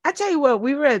tell you what,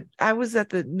 I was at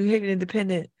the New Haven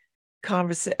Independent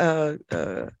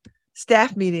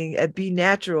staff meeting at Be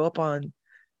Natural up on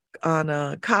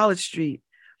College Street.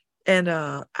 And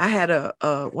I had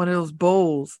one of those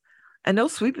bowls and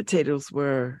those sweet potatoes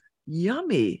were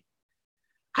yummy.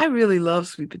 I really love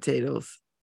sweet potatoes.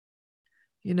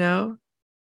 I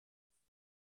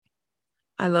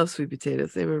love sweet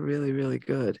potatoes. They were really, really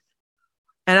good.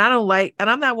 And I'm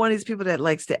not one of these people that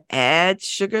likes to add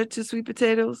sugar to sweet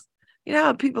potatoes. You know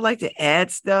how people like to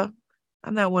add stuff?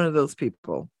 I'm not one of those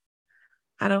people.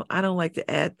 I don't like to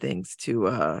add things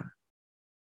to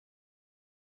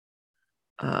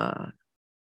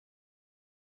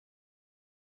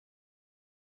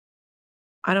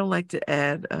I don't like to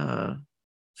add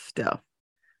stuff.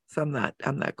 So I'm not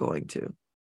going to.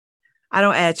 I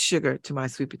don't add sugar to my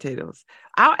sweet potatoes.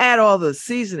 I'll add all the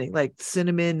seasoning like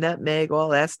cinnamon, nutmeg, all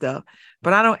that stuff,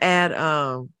 but I don't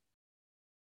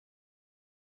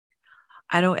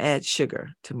add sugar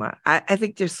to my I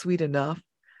think they're sweet enough.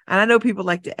 And I know people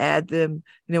like to add them,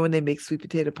 when they make sweet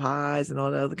potato pies and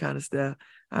all the other kind of stuff.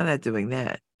 I'm not doing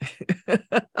that.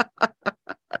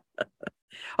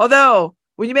 Although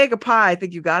when you make a pie, I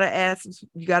think you gotta add some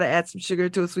sugar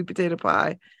to a sweet potato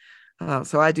pie.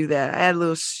 So I do that. I add a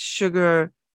little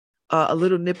sugar, a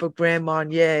little nip of Grand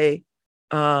Marnier,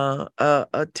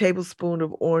 a tablespoon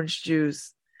of orange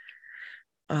juice,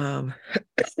 some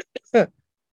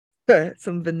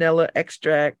vanilla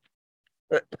extract,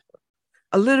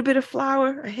 a little bit of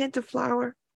flour, a hint of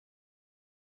flour.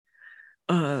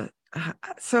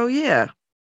 So yeah,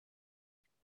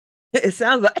 it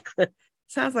sounds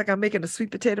like I'm making a sweet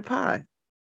potato pie.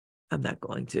 I'm not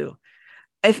going to.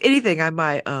 If anything, I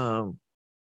might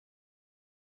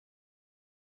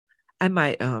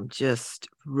just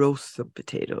roast some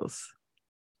potatoes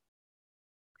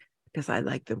because I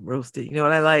like them roasted. You know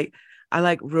what I like? I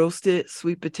like roasted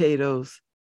sweet potatoes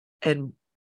and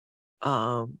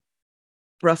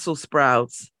Brussels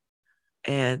sprouts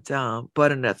and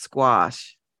butternut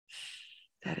squash.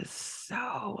 That is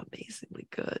so amazingly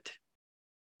good.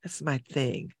 That's my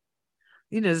thing.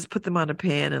 just put them on a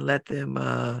pan and let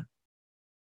them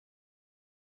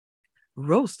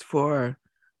roast for,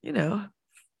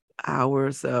 hour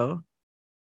or so.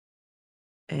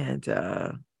 And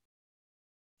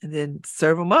then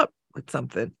serve them up with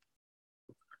something,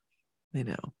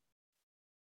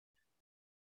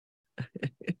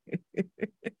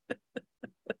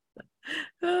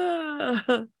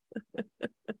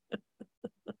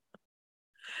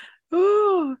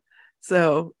 Ooh.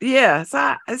 So yeah,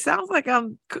 so it sounds like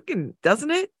I'm cooking,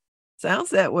 doesn't it?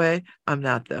 Sounds that way. I'm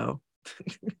not though.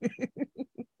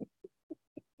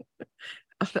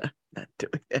 I'm not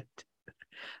doing it.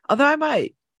 Although I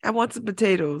might. I want some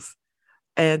potatoes.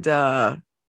 And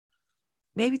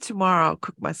maybe tomorrow I'll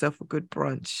cook myself a good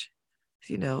brunch.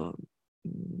 Mm,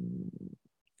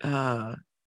 uh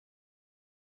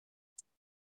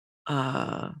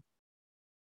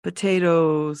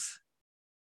potatoes,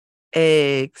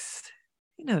 eggs,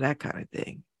 that kind of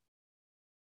thing.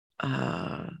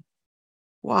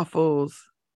 Waffles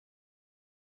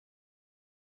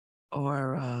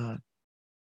or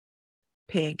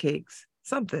pancakes,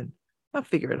 something. I'll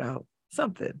figure it out.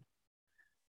 Something.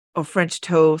 Or French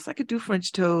toast. I could do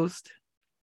French toast.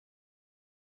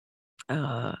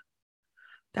 That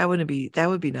would be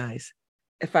nice.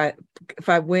 If I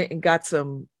went and got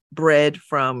some bread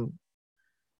from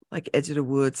like Edge of the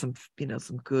Woods, some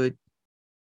good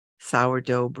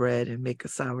sourdough bread and make a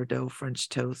sourdough French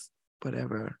toast,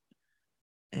 whatever.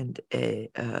 And I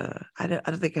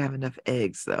don't think I have enough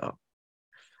eggs though.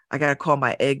 I gotta call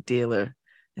my egg dealer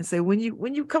and say, when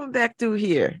you coming back through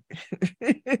here?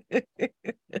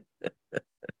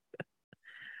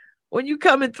 When you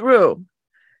coming through?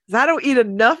 'Cause I don't eat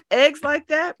enough eggs like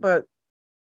that, but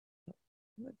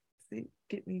let's see,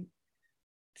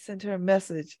 send her a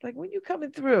message. Like, when you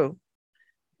coming through?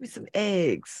 Give me some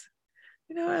eggs.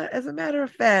 As a matter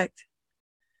of fact,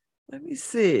 let me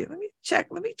see. Let me check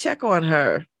on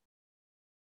her.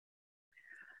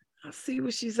 I'll see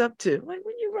what she's up to. Like,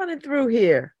 when you running through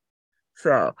here?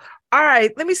 So, all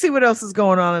right, let me see what else is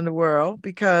going on in the world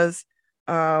because,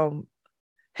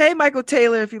 hey, Michael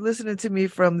Taylor, if you're listening to me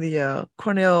from the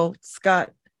Cornell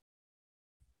Scott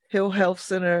Hill Health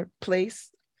Center place,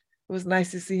 it was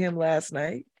nice to see him last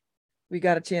night. We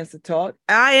got a chance to talk.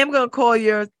 I am going to call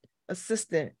your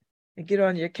assistant and get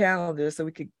on your calendar so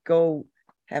we could go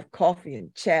have coffee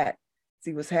and chat,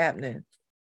 see what's happening.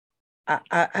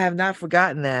 I have not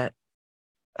forgotten that,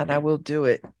 and I will do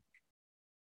it.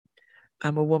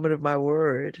 I'm a woman of my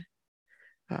word.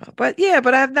 But I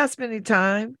have not spent any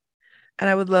time, and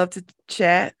I would love to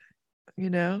chat,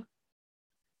 and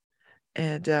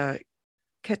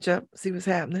catch up, see what's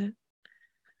happening.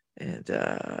 And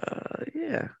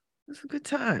it's a good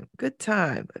time. Good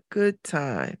time. A good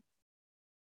time.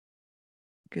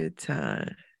 Good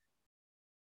time.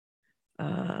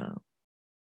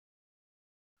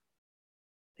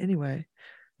 Anyway,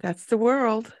 that's the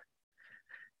world.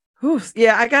 Oof.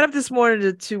 Yeah, I got up this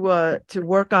morning to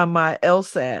work on my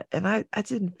LSAT, and I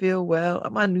didn't feel well.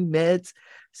 I'm on new meds,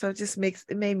 so it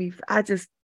made me. I just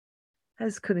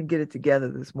couldn't get it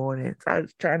together this morning. So I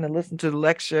was trying to listen to the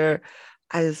lecture.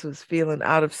 I just was feeling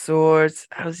out of sorts.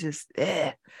 I was just,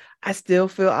 I still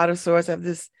feel out of sorts. I have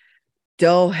this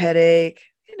dull headache,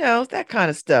 that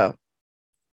kind of stuff.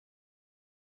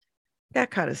 That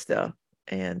kind of stuff.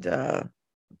 And, I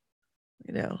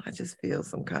just feel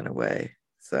some kind of way.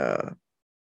 So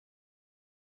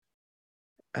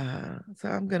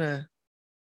I'm gonna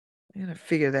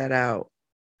figure that out.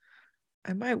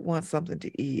 I might want something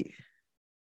to eat.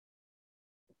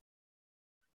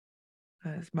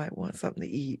 I just might want something to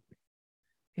eat.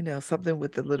 Something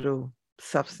with a little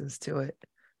substance to it.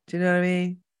 Do you know what I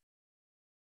mean?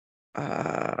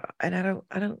 And I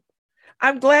don't.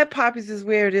 I'm glad Poppies is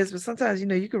where it is, but sometimes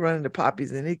you can run into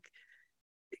Poppies and it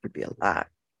could be a lot.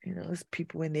 There's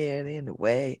people in there and they're in the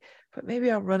way. But maybe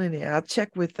I'll run in there. I'll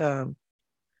check with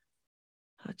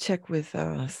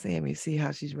Sammy, see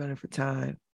how she's running for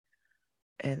time.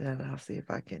 And then I'll see if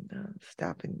I can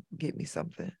stop and get me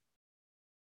something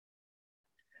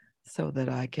so that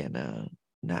I can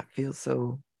not feel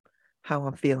so how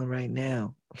I'm feeling right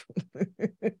now.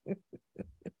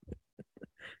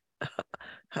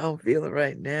 How I'm feeling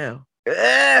right now.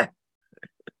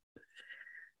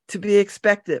 To be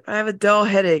expected. I have a dull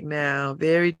headache now.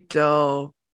 Very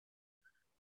dull.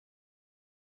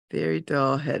 Very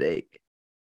dull headache.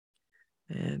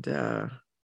 And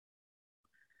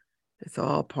it's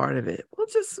all part of it. We'll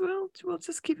just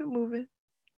keep it moving.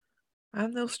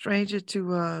 I'm no stranger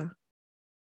to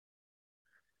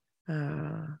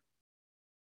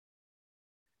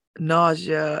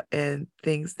nausea and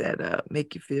things that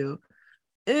make you feel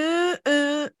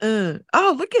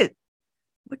Oh, look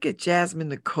at Jasmine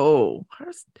Nicole.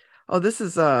 This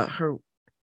is her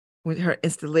with her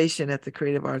installation at the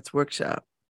Creative Arts Workshop,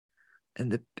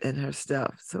 and her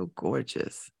stuff. So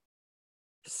gorgeous.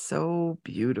 So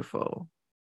beautiful.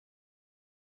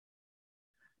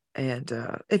 And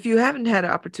if you haven't had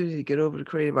an opportunity to get over to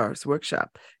Creative Arts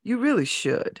Workshop, you really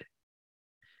should.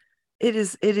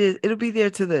 It'll be there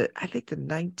to I think the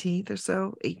 19th or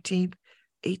so, 18th.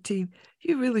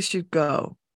 You really should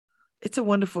go. It's a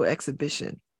wonderful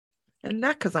exhibition. And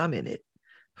not because I'm in it,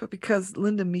 but because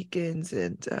Linda Meekins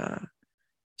and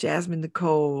Jasmine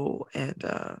Nicole and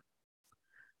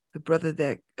the brother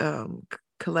that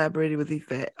collaborated with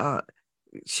Ife,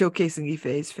 showcasing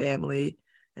Ife's family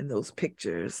and those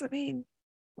pictures. I mean,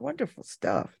 wonderful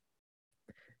stuff.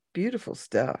 Beautiful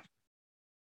stuff.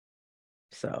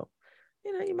 So,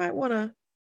 you might want to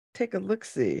take a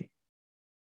look-see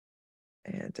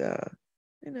and,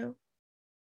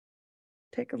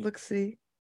 take a look-see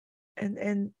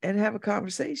and have a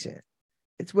conversation.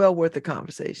 It's well worth a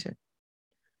conversation.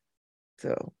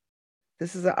 So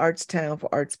this is an arts town for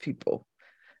arts people.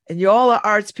 And you all are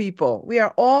arts people. We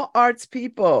are all arts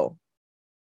people.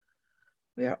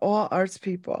 We are all arts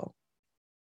people.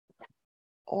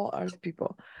 All arts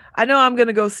people. I know I'm going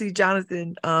to go see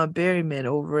Jonathan Berryman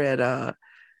over at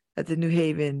the New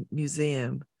Haven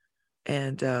Museum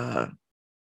and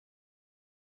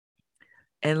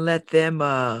let them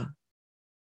and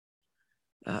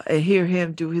hear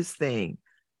him do his thing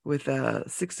with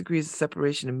 6 Degrees of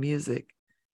Separation of Music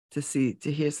to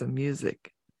hear some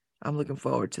music. I'm looking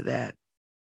forward to that.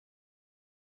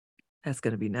 That's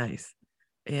going to be nice.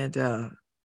 And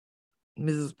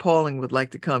Mrs. Pauling would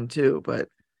like to come too, but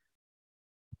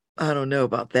I don't know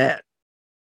about that.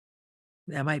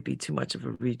 That might be too much of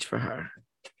a reach for her.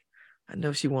 I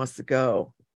know she wants to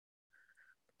go,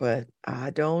 but I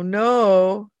don't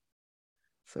know.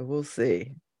 So we'll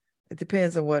see. It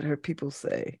depends on what her people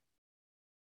say.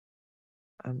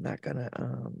 I'm not going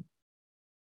to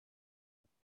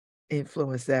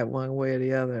influence that one way or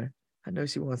the other. I know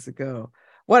she wants to go.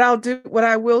 What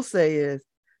I will say is,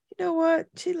 you know what?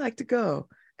 She'd like to go.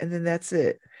 And then that's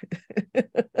it.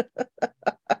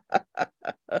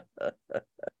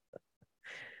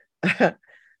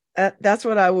 That's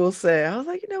what I will say. I was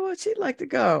like, you know what? She'd like to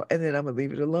go. And then I'm going to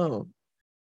leave it alone.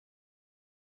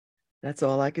 That's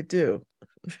all I could do.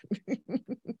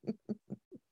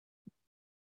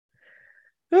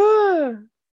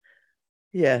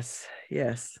 Yes.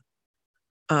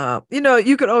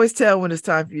 You could always tell when it's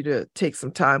time for you to take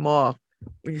some time off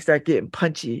when you start getting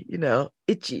punchy,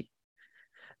 itchy.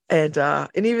 And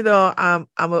even though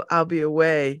I'll be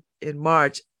away in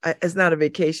March, it's not a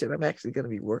vacation. I'm actually going to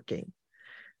be working.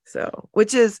 So,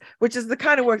 which is the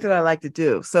kind of work that I like to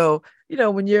do. So,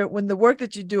 when the work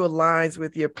that you do aligns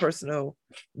with your personal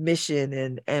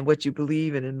mission and what you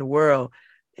believe in the world,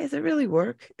 is it really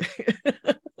work?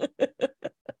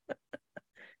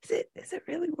 Is it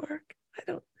really work?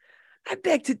 I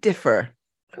beg to differ.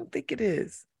 I don't think it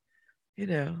is. I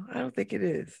don't think it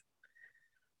is.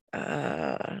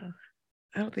 I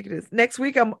don't think it is. Next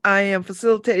week, I am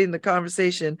facilitating the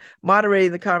conversation,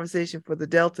 moderating the conversation for the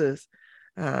Deltas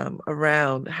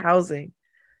around housing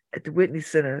at the Whitney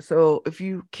Center. So if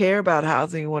you care about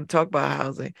housing, you want to talk about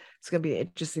housing, it's going to be an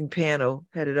interesting panel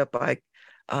headed up by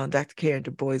Dr. Karen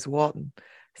Du Bois Walton.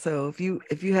 So if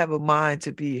you have a mind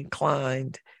to be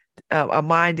inclined,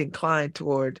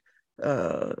 toward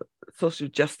social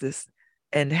justice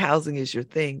and housing is your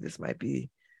thing, this might be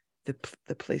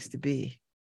the place to be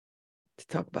to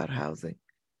talk about housing.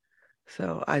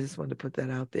 So I just wanted to put that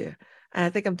out there. And I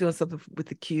think I'm doing something with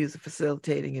the Qs,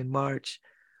 facilitating in March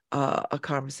a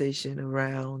conversation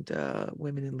around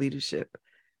women in leadership,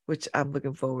 which I'm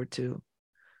looking forward to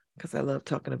because I love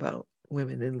talking about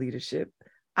women in leadership.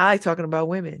 I like talking about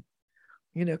women,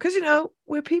 because,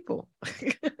 we're people.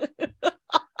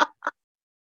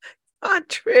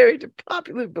 Contrary to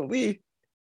popular belief.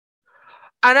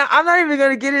 And I'm not even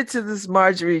going to get into this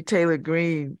Marjorie Taylor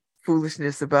Greene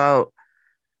foolishness about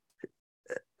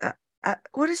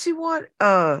what does she want?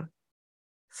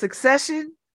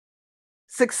 Succession?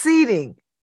 Succeeding.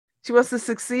 She wants to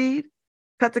succeed?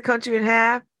 Cut the country in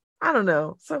half? I don't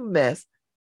know. Some mess.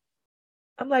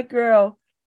 I'm like, girl,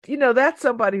 that's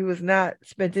somebody who has not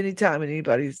spent any time in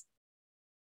anybody's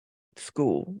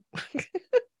school.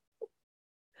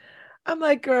 I'm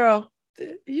like, girl, do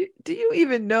you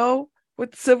even know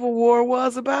what the Civil War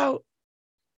was about?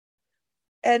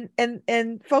 And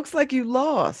folks like you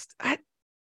lost.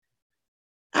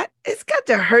 It's got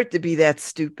to hurt to be that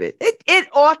stupid. It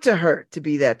ought to hurt to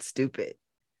be that stupid.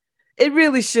 It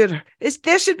really should.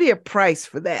 There should be a price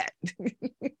for that.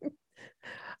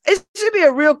 It should be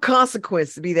a real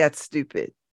consequence to be that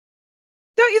stupid.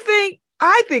 Don't you think?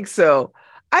 I think so.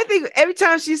 I think every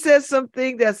time she says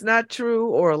something that's not true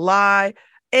or a lie,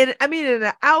 and I mean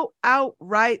an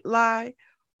outright lie,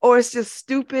 or it's just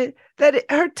stupid, that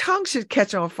her tongue should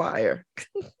catch on fire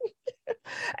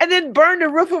and then burn the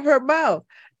roof of her mouth,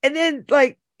 and then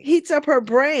like heats up her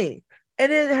brain,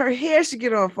 and then her hair should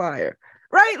get on fire,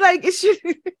 right? Like it should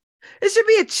be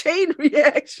a chain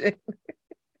reaction.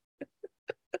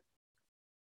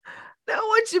 No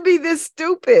one should be this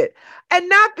stupid and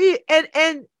not be,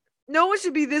 and no one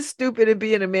should be this stupid and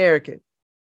be an American.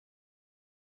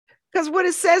 Because what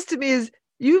it says to me is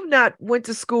you've not went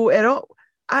to school at all.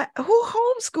 Who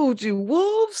homeschooled you?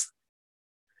 Wolves?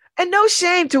 And no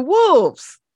shame to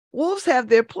wolves. Wolves have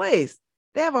their place.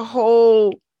 They have a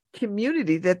whole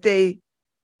community that they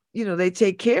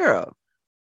take care of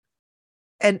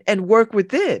and work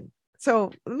within.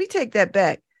 So let me take that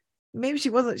back. Maybe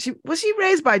was she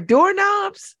raised by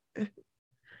doorknobs?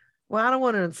 Well, I don't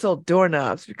want to insult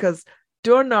doorknobs because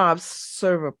doorknobs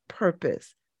serve a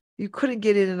purpose. You couldn't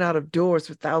get in and out of doors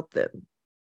without them.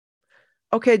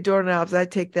 Okay, doorknobs, I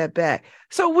take that back.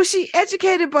 So was she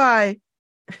educated by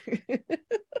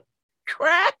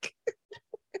crack?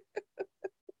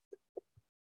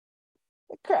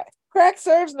 Crack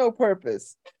serves no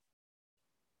purpose.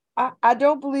 I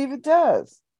don't believe it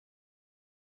does.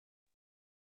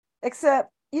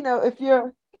 Except, if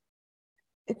you're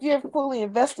fully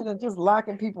invested in just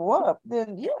locking people up,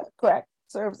 then yeah, crack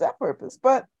serves that purpose.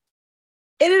 But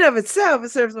in and of itself,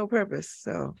 it serves no purpose.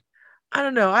 So I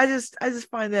don't know. I just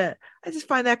find that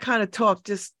kind of talk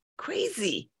just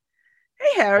crazy.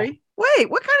 Hey Harry,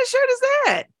 wait, what kind of shirt is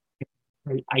that?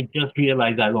 I just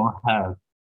realized I don't have.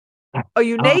 Are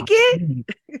you naked?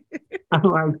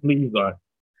 My sleeves on.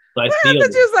 So I thought feel you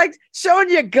was like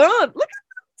showing your gun. Look at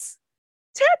this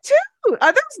tattoo.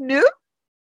 Are those new?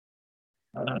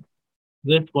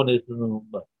 this one is new,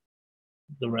 but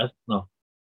the rest no.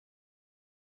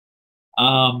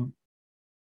 Wow.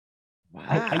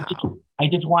 I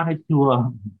just wanted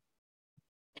to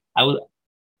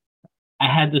I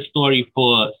had the story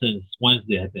for since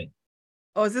Wednesday, I think.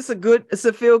 Oh, is this it's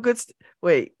a feel good?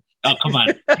 Wait. Oh, come on.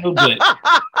 Feel good.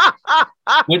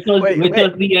 Which was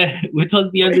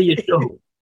the end of your show.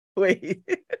 Wait.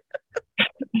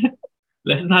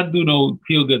 Let's not do no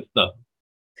feel good stuff.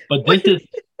 But this is.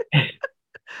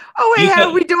 Oh wait,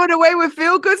 are we doing away with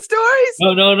feel good stories?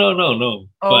 No. Oh,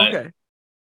 but okay.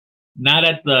 Not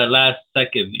at the last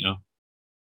second,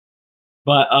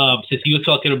 But since you were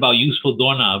talking about useful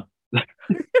doorknobs, I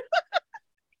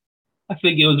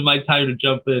think it was my time to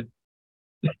jump in.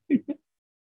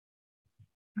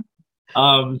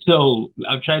 So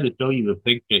I'm trying to show you the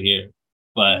picture here,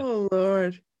 but oh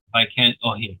Lord, if I can't.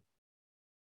 Oh, here.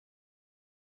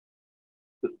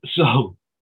 So.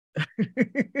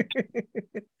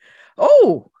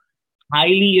 Oh.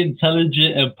 Highly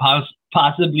intelligent and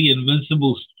possibly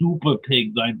invincible super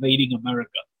pigs are invading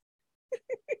America.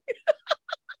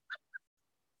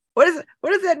 What does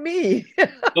that mean?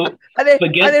 So are they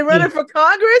running for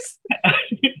Congress?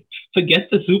 Forget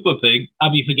the super pig.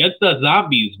 Forget the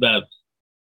zombies, Babs.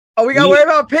 Oh, we gotta worry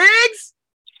about pigs?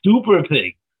 Super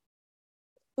pig.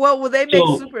 Well, will that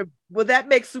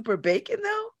make super bacon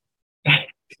though?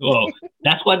 Well,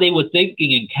 that's what they were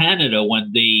thinking in Canada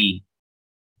when they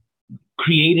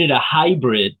created a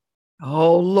hybrid.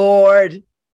 Oh Lord!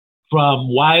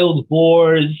 From wild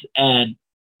boars and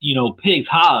pigs,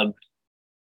 hogs,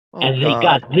 and they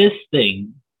got this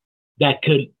thing that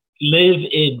could live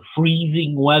in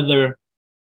freezing weather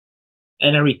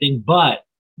and everything, but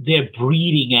they're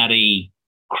breeding at a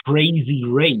crazy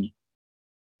rate,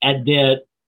 and they're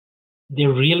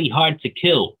really hard to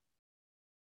kill.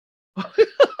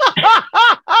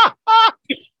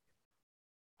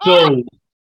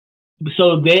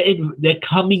 So they're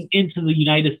coming into the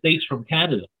United States from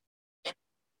Canada.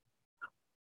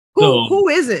 Who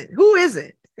isn't? Who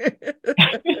isn't?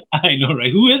 I know,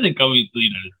 right? Who isn't coming to the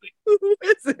United States? Who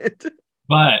isn't?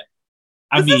 But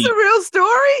is this a real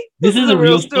story? This is a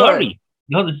real story.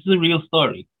 No, this is a real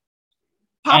story.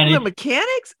 Popular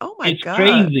Mechanics? Oh my God.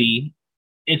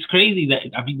 It's crazy that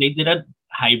they did a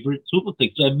hybrid super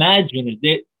thing. So imagine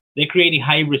if they're creating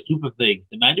hybrid super things.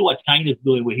 Imagine what China's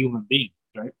doing with human beings,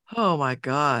 right? Oh my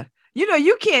God.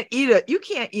 You can't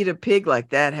eat a pig like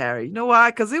that, Harry. You know why?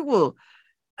 Because it will.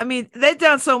 They've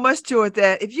done so much to it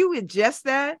that if you ingest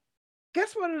that,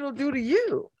 guess what it'll do to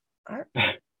you?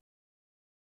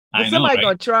 Somebody's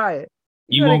gonna try it.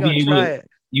 You won't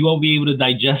be able to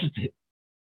digest it.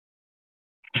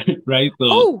 Right?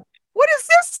 So What is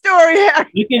this story,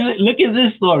 Harry? Look at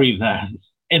this story, man.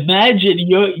 Imagine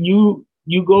you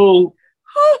go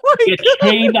Oh my get God.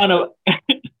 trained on a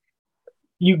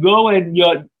you go and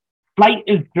your flight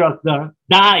instructor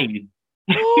dies.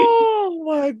 Oh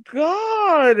my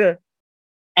God.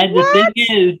 And What?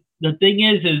 the thing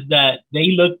is that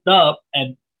they looked up,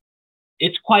 and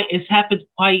it's happened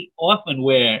quite often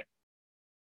where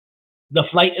the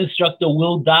flight instructor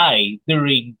will die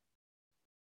during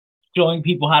showing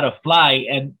people how to fly,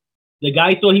 and the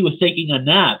guy thought he was taking a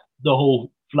nap the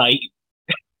whole flight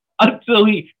until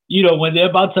when they're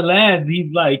about to land,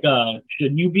 he's like,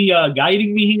 should you be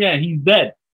guiding me here? And he's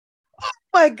dead. Oh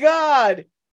my God.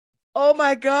 Oh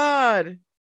my God.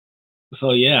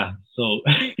 So yeah, so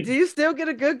Do you still get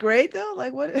a good grade though?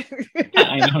 Like what?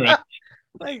 I know, right?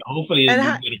 Like, Hopefully,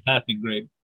 and you get a passing grade.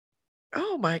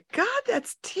 oh my God,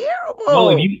 that's Well,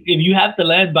 terrible. if you have to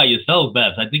land by yourself,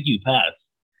 Beth, I think you pass,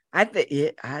 I think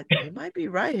you might be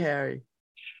right, Harry.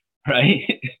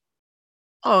 right?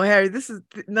 Oh, Harry,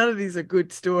 none of these are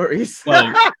good stories.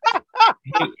 Well,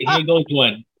 here goes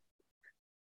one.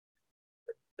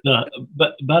 The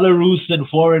Belarusian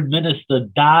foreign minister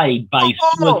died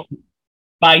Oh.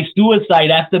 by suicide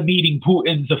after meeting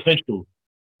Putin's officials.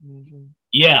 Mhm.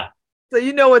 Yeah. So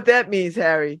you know what that means,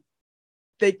 Harry.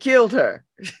 They killed her.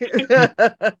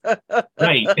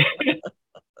 Right.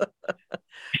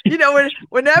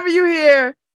 Whenever you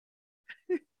hear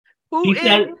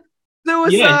Putin,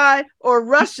 suicide, or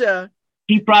Russia.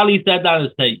 He probably sat down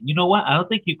and said, you know what? I don't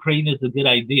think Ukraine is a good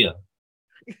idea.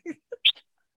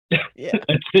 Yeah.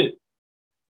 That's it.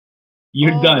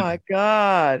 You're done. Oh my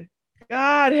God.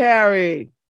 God, Harry.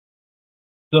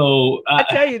 So I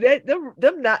tell you,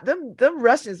 them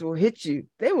Russians will hit you.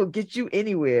 They will get you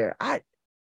anywhere. and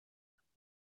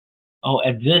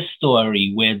this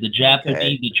story where the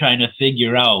Japanese are trying to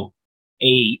figure out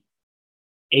a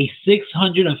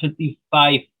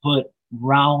 655-foot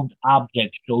round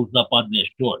object shows up on their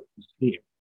shore. It's clear.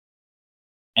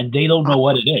 And they don't know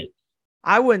what it is.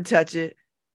 I wouldn't touch it.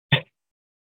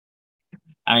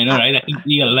 I know, right? I think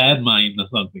be a landmine or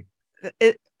something.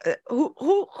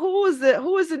 Who is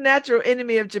the natural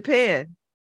enemy of Japan?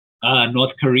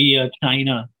 North Korea,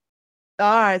 China.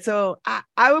 All right, so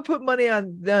I would put money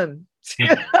on them.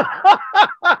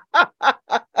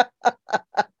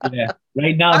 Yeah,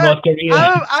 right now North Korea.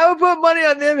 I would put money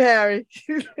on them, Harry.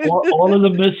 all of the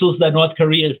missiles that North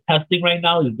Korea is testing right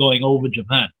now is going over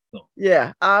Japan. So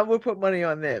yeah, I would put money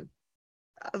on them.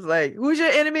 I was like, "Who's your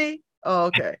enemy?" Oh,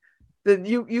 okay. Then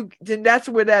that's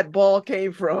where that ball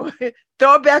came from.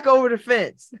 Throw it back over the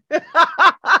fence.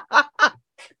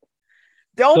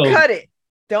 Don't cut it.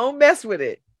 Don't mess with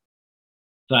it.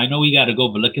 So I know we got to go,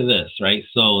 but look at this, right?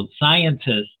 So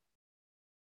scientists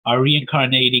are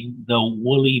reincarnating the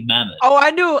woolly mammoth. Oh, I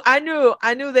knew.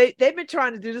 They've been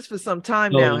trying to do this for some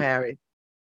time now, Harry.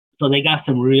 So they got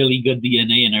some really good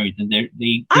DNA and everything.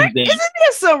 Isn't there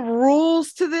some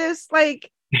rules to this?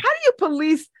 Like, how do you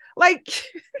police? Like,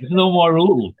 there's no more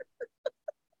rules.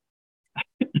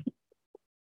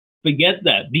 Forget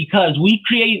that, because we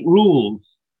create rules,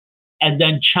 and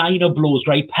then China blows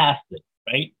right past it,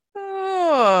 right?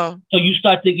 Oh. So you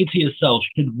start thinking to yourself,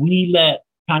 should we let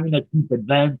China keep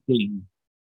advancing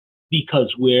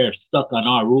because we're stuck on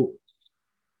our rules?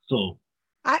 So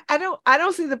I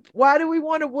don't see why do we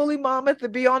want a woolly mammoth to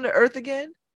be on the earth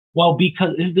again? Well,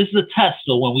 because this is a test.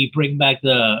 So when we bring back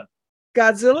the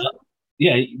Godzilla,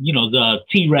 the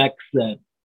T-Rex, and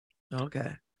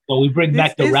okay. Well, we bring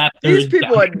back the raptors. These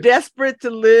people are desperate to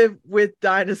live with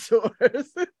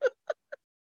dinosaurs.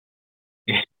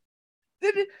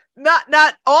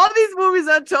 Not all these movies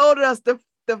have told us the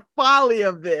folly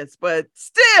of this, but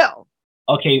still,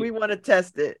 okay, we want to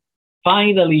test it.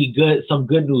 Finally, some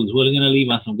good news. We're gonna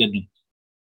leave on some good news.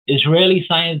 Israeli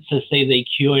scientists say they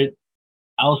cured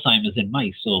Alzheimer's in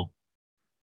mice. So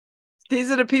these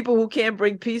are the people who can't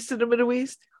bring peace to the Middle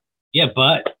East. Yeah,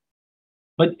 but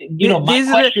my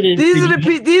question is, these are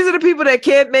the people that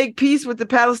can't make peace with the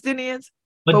Palestinians.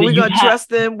 But we're gonna trust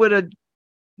them with a.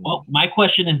 Well, my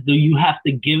question is, do you have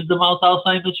to give them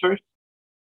Alzheimer's first?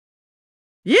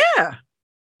 Yeah.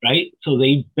 Right. So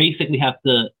they basically have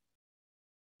to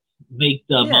make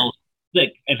the mouse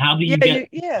sick. And how do you get?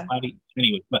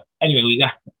 Anyway, we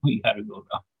got to go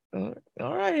now.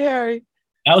 All right, Harry.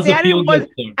 That was a feel good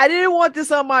story. I didn't want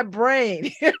this on my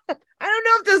brain. I don't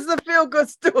know if this is a feel good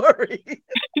story.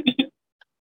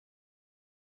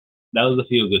 That was a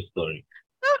feel good story.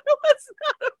 No, it's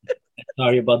not.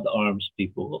 Sorry about the arms,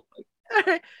 people.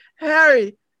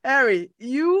 Harry,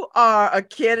 you are a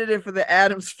candidate for the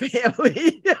Addams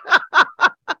Family.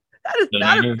 That is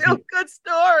not a feel good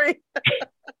story.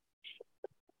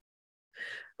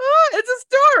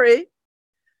 scary.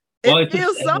 Well, It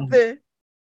feels something.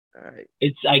 All right.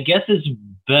 I guess it's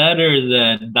better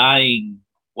than dying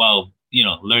while,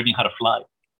 learning how to fly.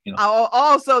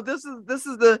 Also, this is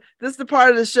the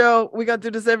part of the show. We're gonna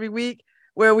do this every week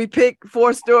where we pick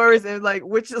 4 stories and like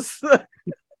which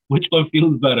one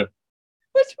feels better.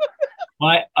 Which one?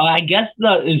 Well, I guess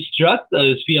the instructor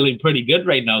is feeling pretty good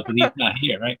right now because he's not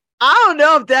here, right? I don't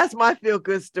know if that's my feel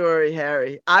good story,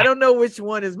 Harry. I don't know which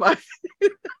one is my.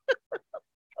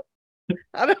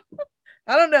 I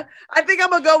don't know. I think I'm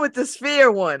gonna go with the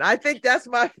sphere one. I think that's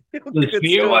my feel good The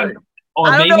sphere story. one, or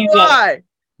I don't know why.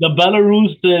 The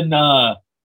Belarusian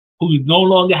who no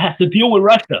longer has to deal with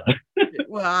Russia.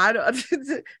 Well, I don't.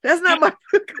 That's not my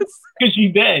feel good story. Because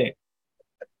she's dead.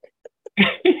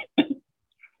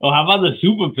 Oh, how about the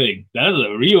super pig? That is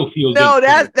a real feel good. No,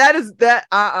 that is.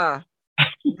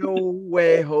 No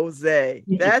way, Jose.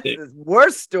 That's the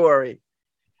worst story.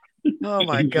 Oh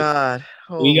my God.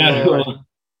 Oh, we gotta go.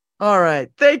 All right.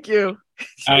 Thank you.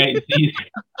 All right. See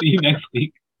you next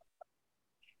week.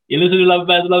 You listen to Love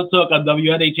Fast Love Talk on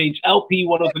WNHH LP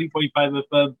 103.5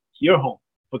 FM, your home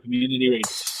for community radio.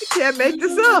 You can't make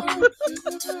this up.